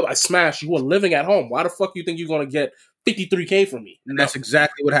you at a club, I smashed, you were living at home, why the fuck you think you're going to get $53K from me? And that's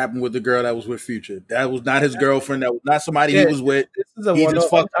exactly what happened with the girl that was with Future. That was not his girlfriend. That was not somebody he was with. This is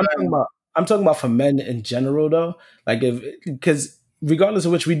I'm talking about for men in general, though. Like, because regardless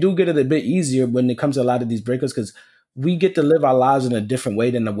of which, we do get it a bit easier when it comes to a lot of these breakups because we get to live our lives in a different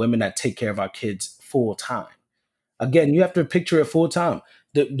way than the women that take care of our kids full time. Again, you have to picture it full time.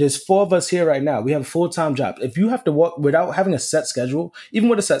 There's 4 of us here right now. We have a full-time job. If you have to work without having a set schedule, even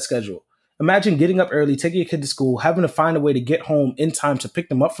with a set schedule, imagine getting up early, taking your kid to school, having to find a way to get home in time to pick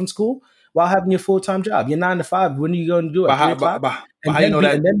them up from school while having your full-time job. You're 9 to 5. When are you going to do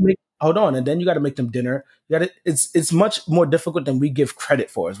it? Hold on, and then you got to make them dinner. It's much more difficult than we give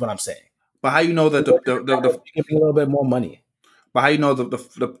credit for, is what I'm saying. But how you know that the giving a little bit more money? But how you know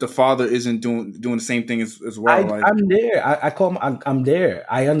the father isn't doing the same thing as well? I'm there. I call him. I'm there.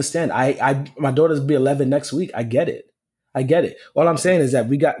 I understand. My daughter's be 11 next week. I get it. All I'm saying is that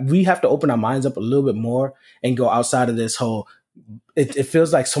we have to open our minds up a little bit more and go outside of this whole. It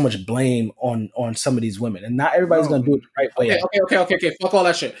feels like so much blame on some of these women, and not everybody's gonna do it the right way. Okay. Fuck all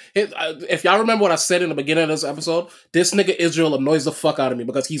that shit. If y'all remember what I said in the beginning of this episode, this nigga Israel annoys the fuck out of me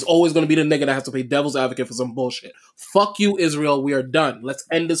because he's always gonna be the nigga that has to play devil's advocate for some bullshit. Fuck you, Israel. We are done. Let's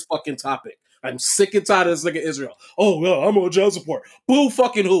end this fucking topic. I'm sick and tired of this nigga Israel. Oh well, I'm on child support. Boo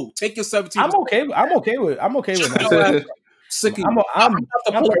fucking who? Take your 17. I'm okay with that. I'm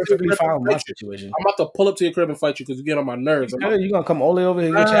perfectly fine with my situation. I'm about to pull up to your crib and fight you because you get on my nerves. You're gonna come all the way over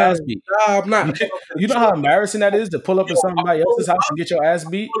here and get your ass beat. Nah, I'm not. You know how embarrassing that is to pull up in somebody else's house and get your ass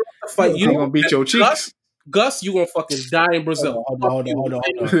beat? Fight you gonna beat your cheeks. Gus, you gonna fucking die in Brazil. Hold on. You know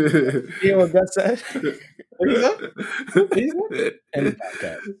what Gus said? What he said? And the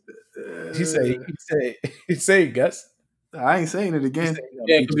podcast. He say, Gus. I ain't saying it again.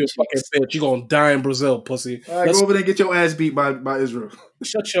 Yeah, because you're a fucking bitch. You gonna die in Brazil, pussy. All right, go over there and get your ass beat by Israel.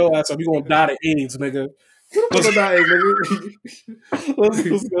 Shut your ass up. You gonna die to AIDS, nigga.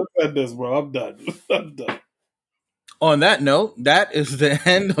 Let's go end this, bro. I'm done. On that note, that is the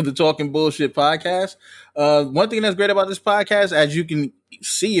end of the Talking Bullshit podcast. One thing that's great about this podcast, as you can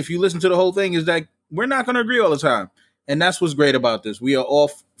see if you listen to the whole thing, is that we're not going to agree all the time. And that's what's great about this. We are all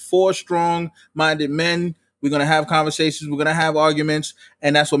 4 strong-minded men. We're going to have conversations. We're going to have arguments.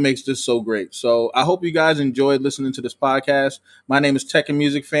 And that's what makes this so great. So I hope you guys enjoyed listening to this podcast. My name is Tech and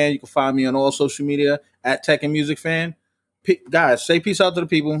Music Fan. You can find me on all social media at Tech and Music Fan. Guys, say peace out to the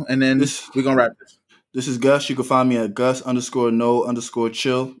people, and then we're going to wrap this. This is Gus. You can find me at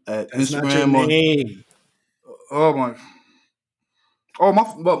Gus_no_chill at That's Instagram. Not your name.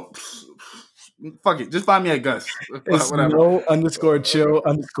 Well, fuck it. Just find me at Gus. It's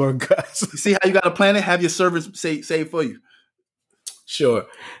no_chill_Gus. You see how you got to plan it? Have your servers say it for you. Sure.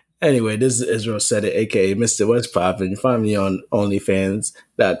 Anyway, this is Israel Said It, aka Mr. What's Poppin'. You find me on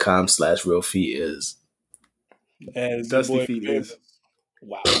onlyfans.com/realfeetis. And Dusty boy, Feet is.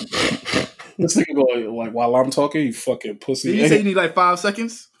 wow. This nigga going like while I'm talking, you fucking pussy. Did you say you need like 5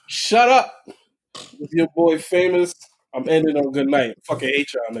 seconds? Shut up. With your boy Famous, I'm ending on good night. Fucking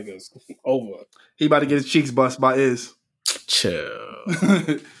hate y'all niggas. Over. He about to get his cheeks bust by Iz. Chill.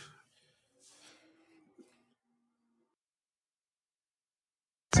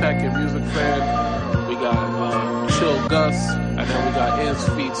 Tech and music fan. We got Chill Gus, and then we got Iz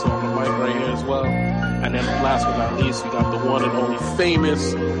Feats on the mic right here as well. And then last but not least, we got the one and only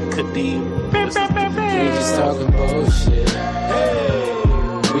Famous Kadeem. We just talking bullshit. Hey.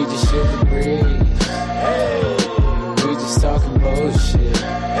 We just shoot the breeze. Hey. We just talking bullshit.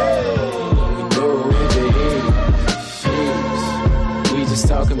 Hey. We do it with the heat. Jeez. We just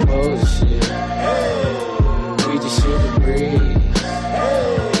talking bullshit. Hey. We just shoot the breeze.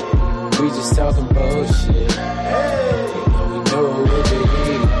 Hey. We just talking bullshit. Hey. We do it with the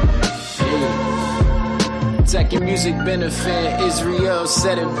heat. Tech and music benefit, Israel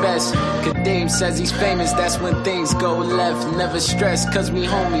said it best. Kadeem says he's famous, that's when things go left. Never stress, cause we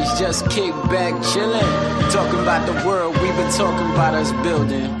homies just kick back, chillin'. Talking about the world, we been talking about us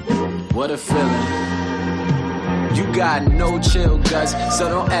building. What a feeling. You got no chill, Gus, so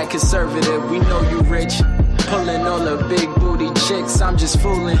don't act conservative. We know you rich, pulling all the big booty chicks, I'm just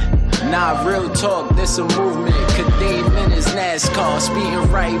fooling. Nah, real talk, this a movement. Kadeem in his NASCAR,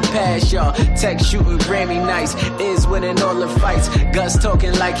 speeding right past y'all. Tech shooting Grammy nights, is winning all the fights. Gus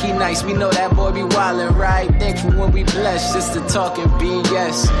talking like he nice, we know that boy be wildin', right? Thankful when we blessed, just to talking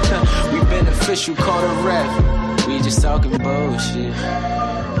BS. We beneficial, call the ref. We just talking bullshit.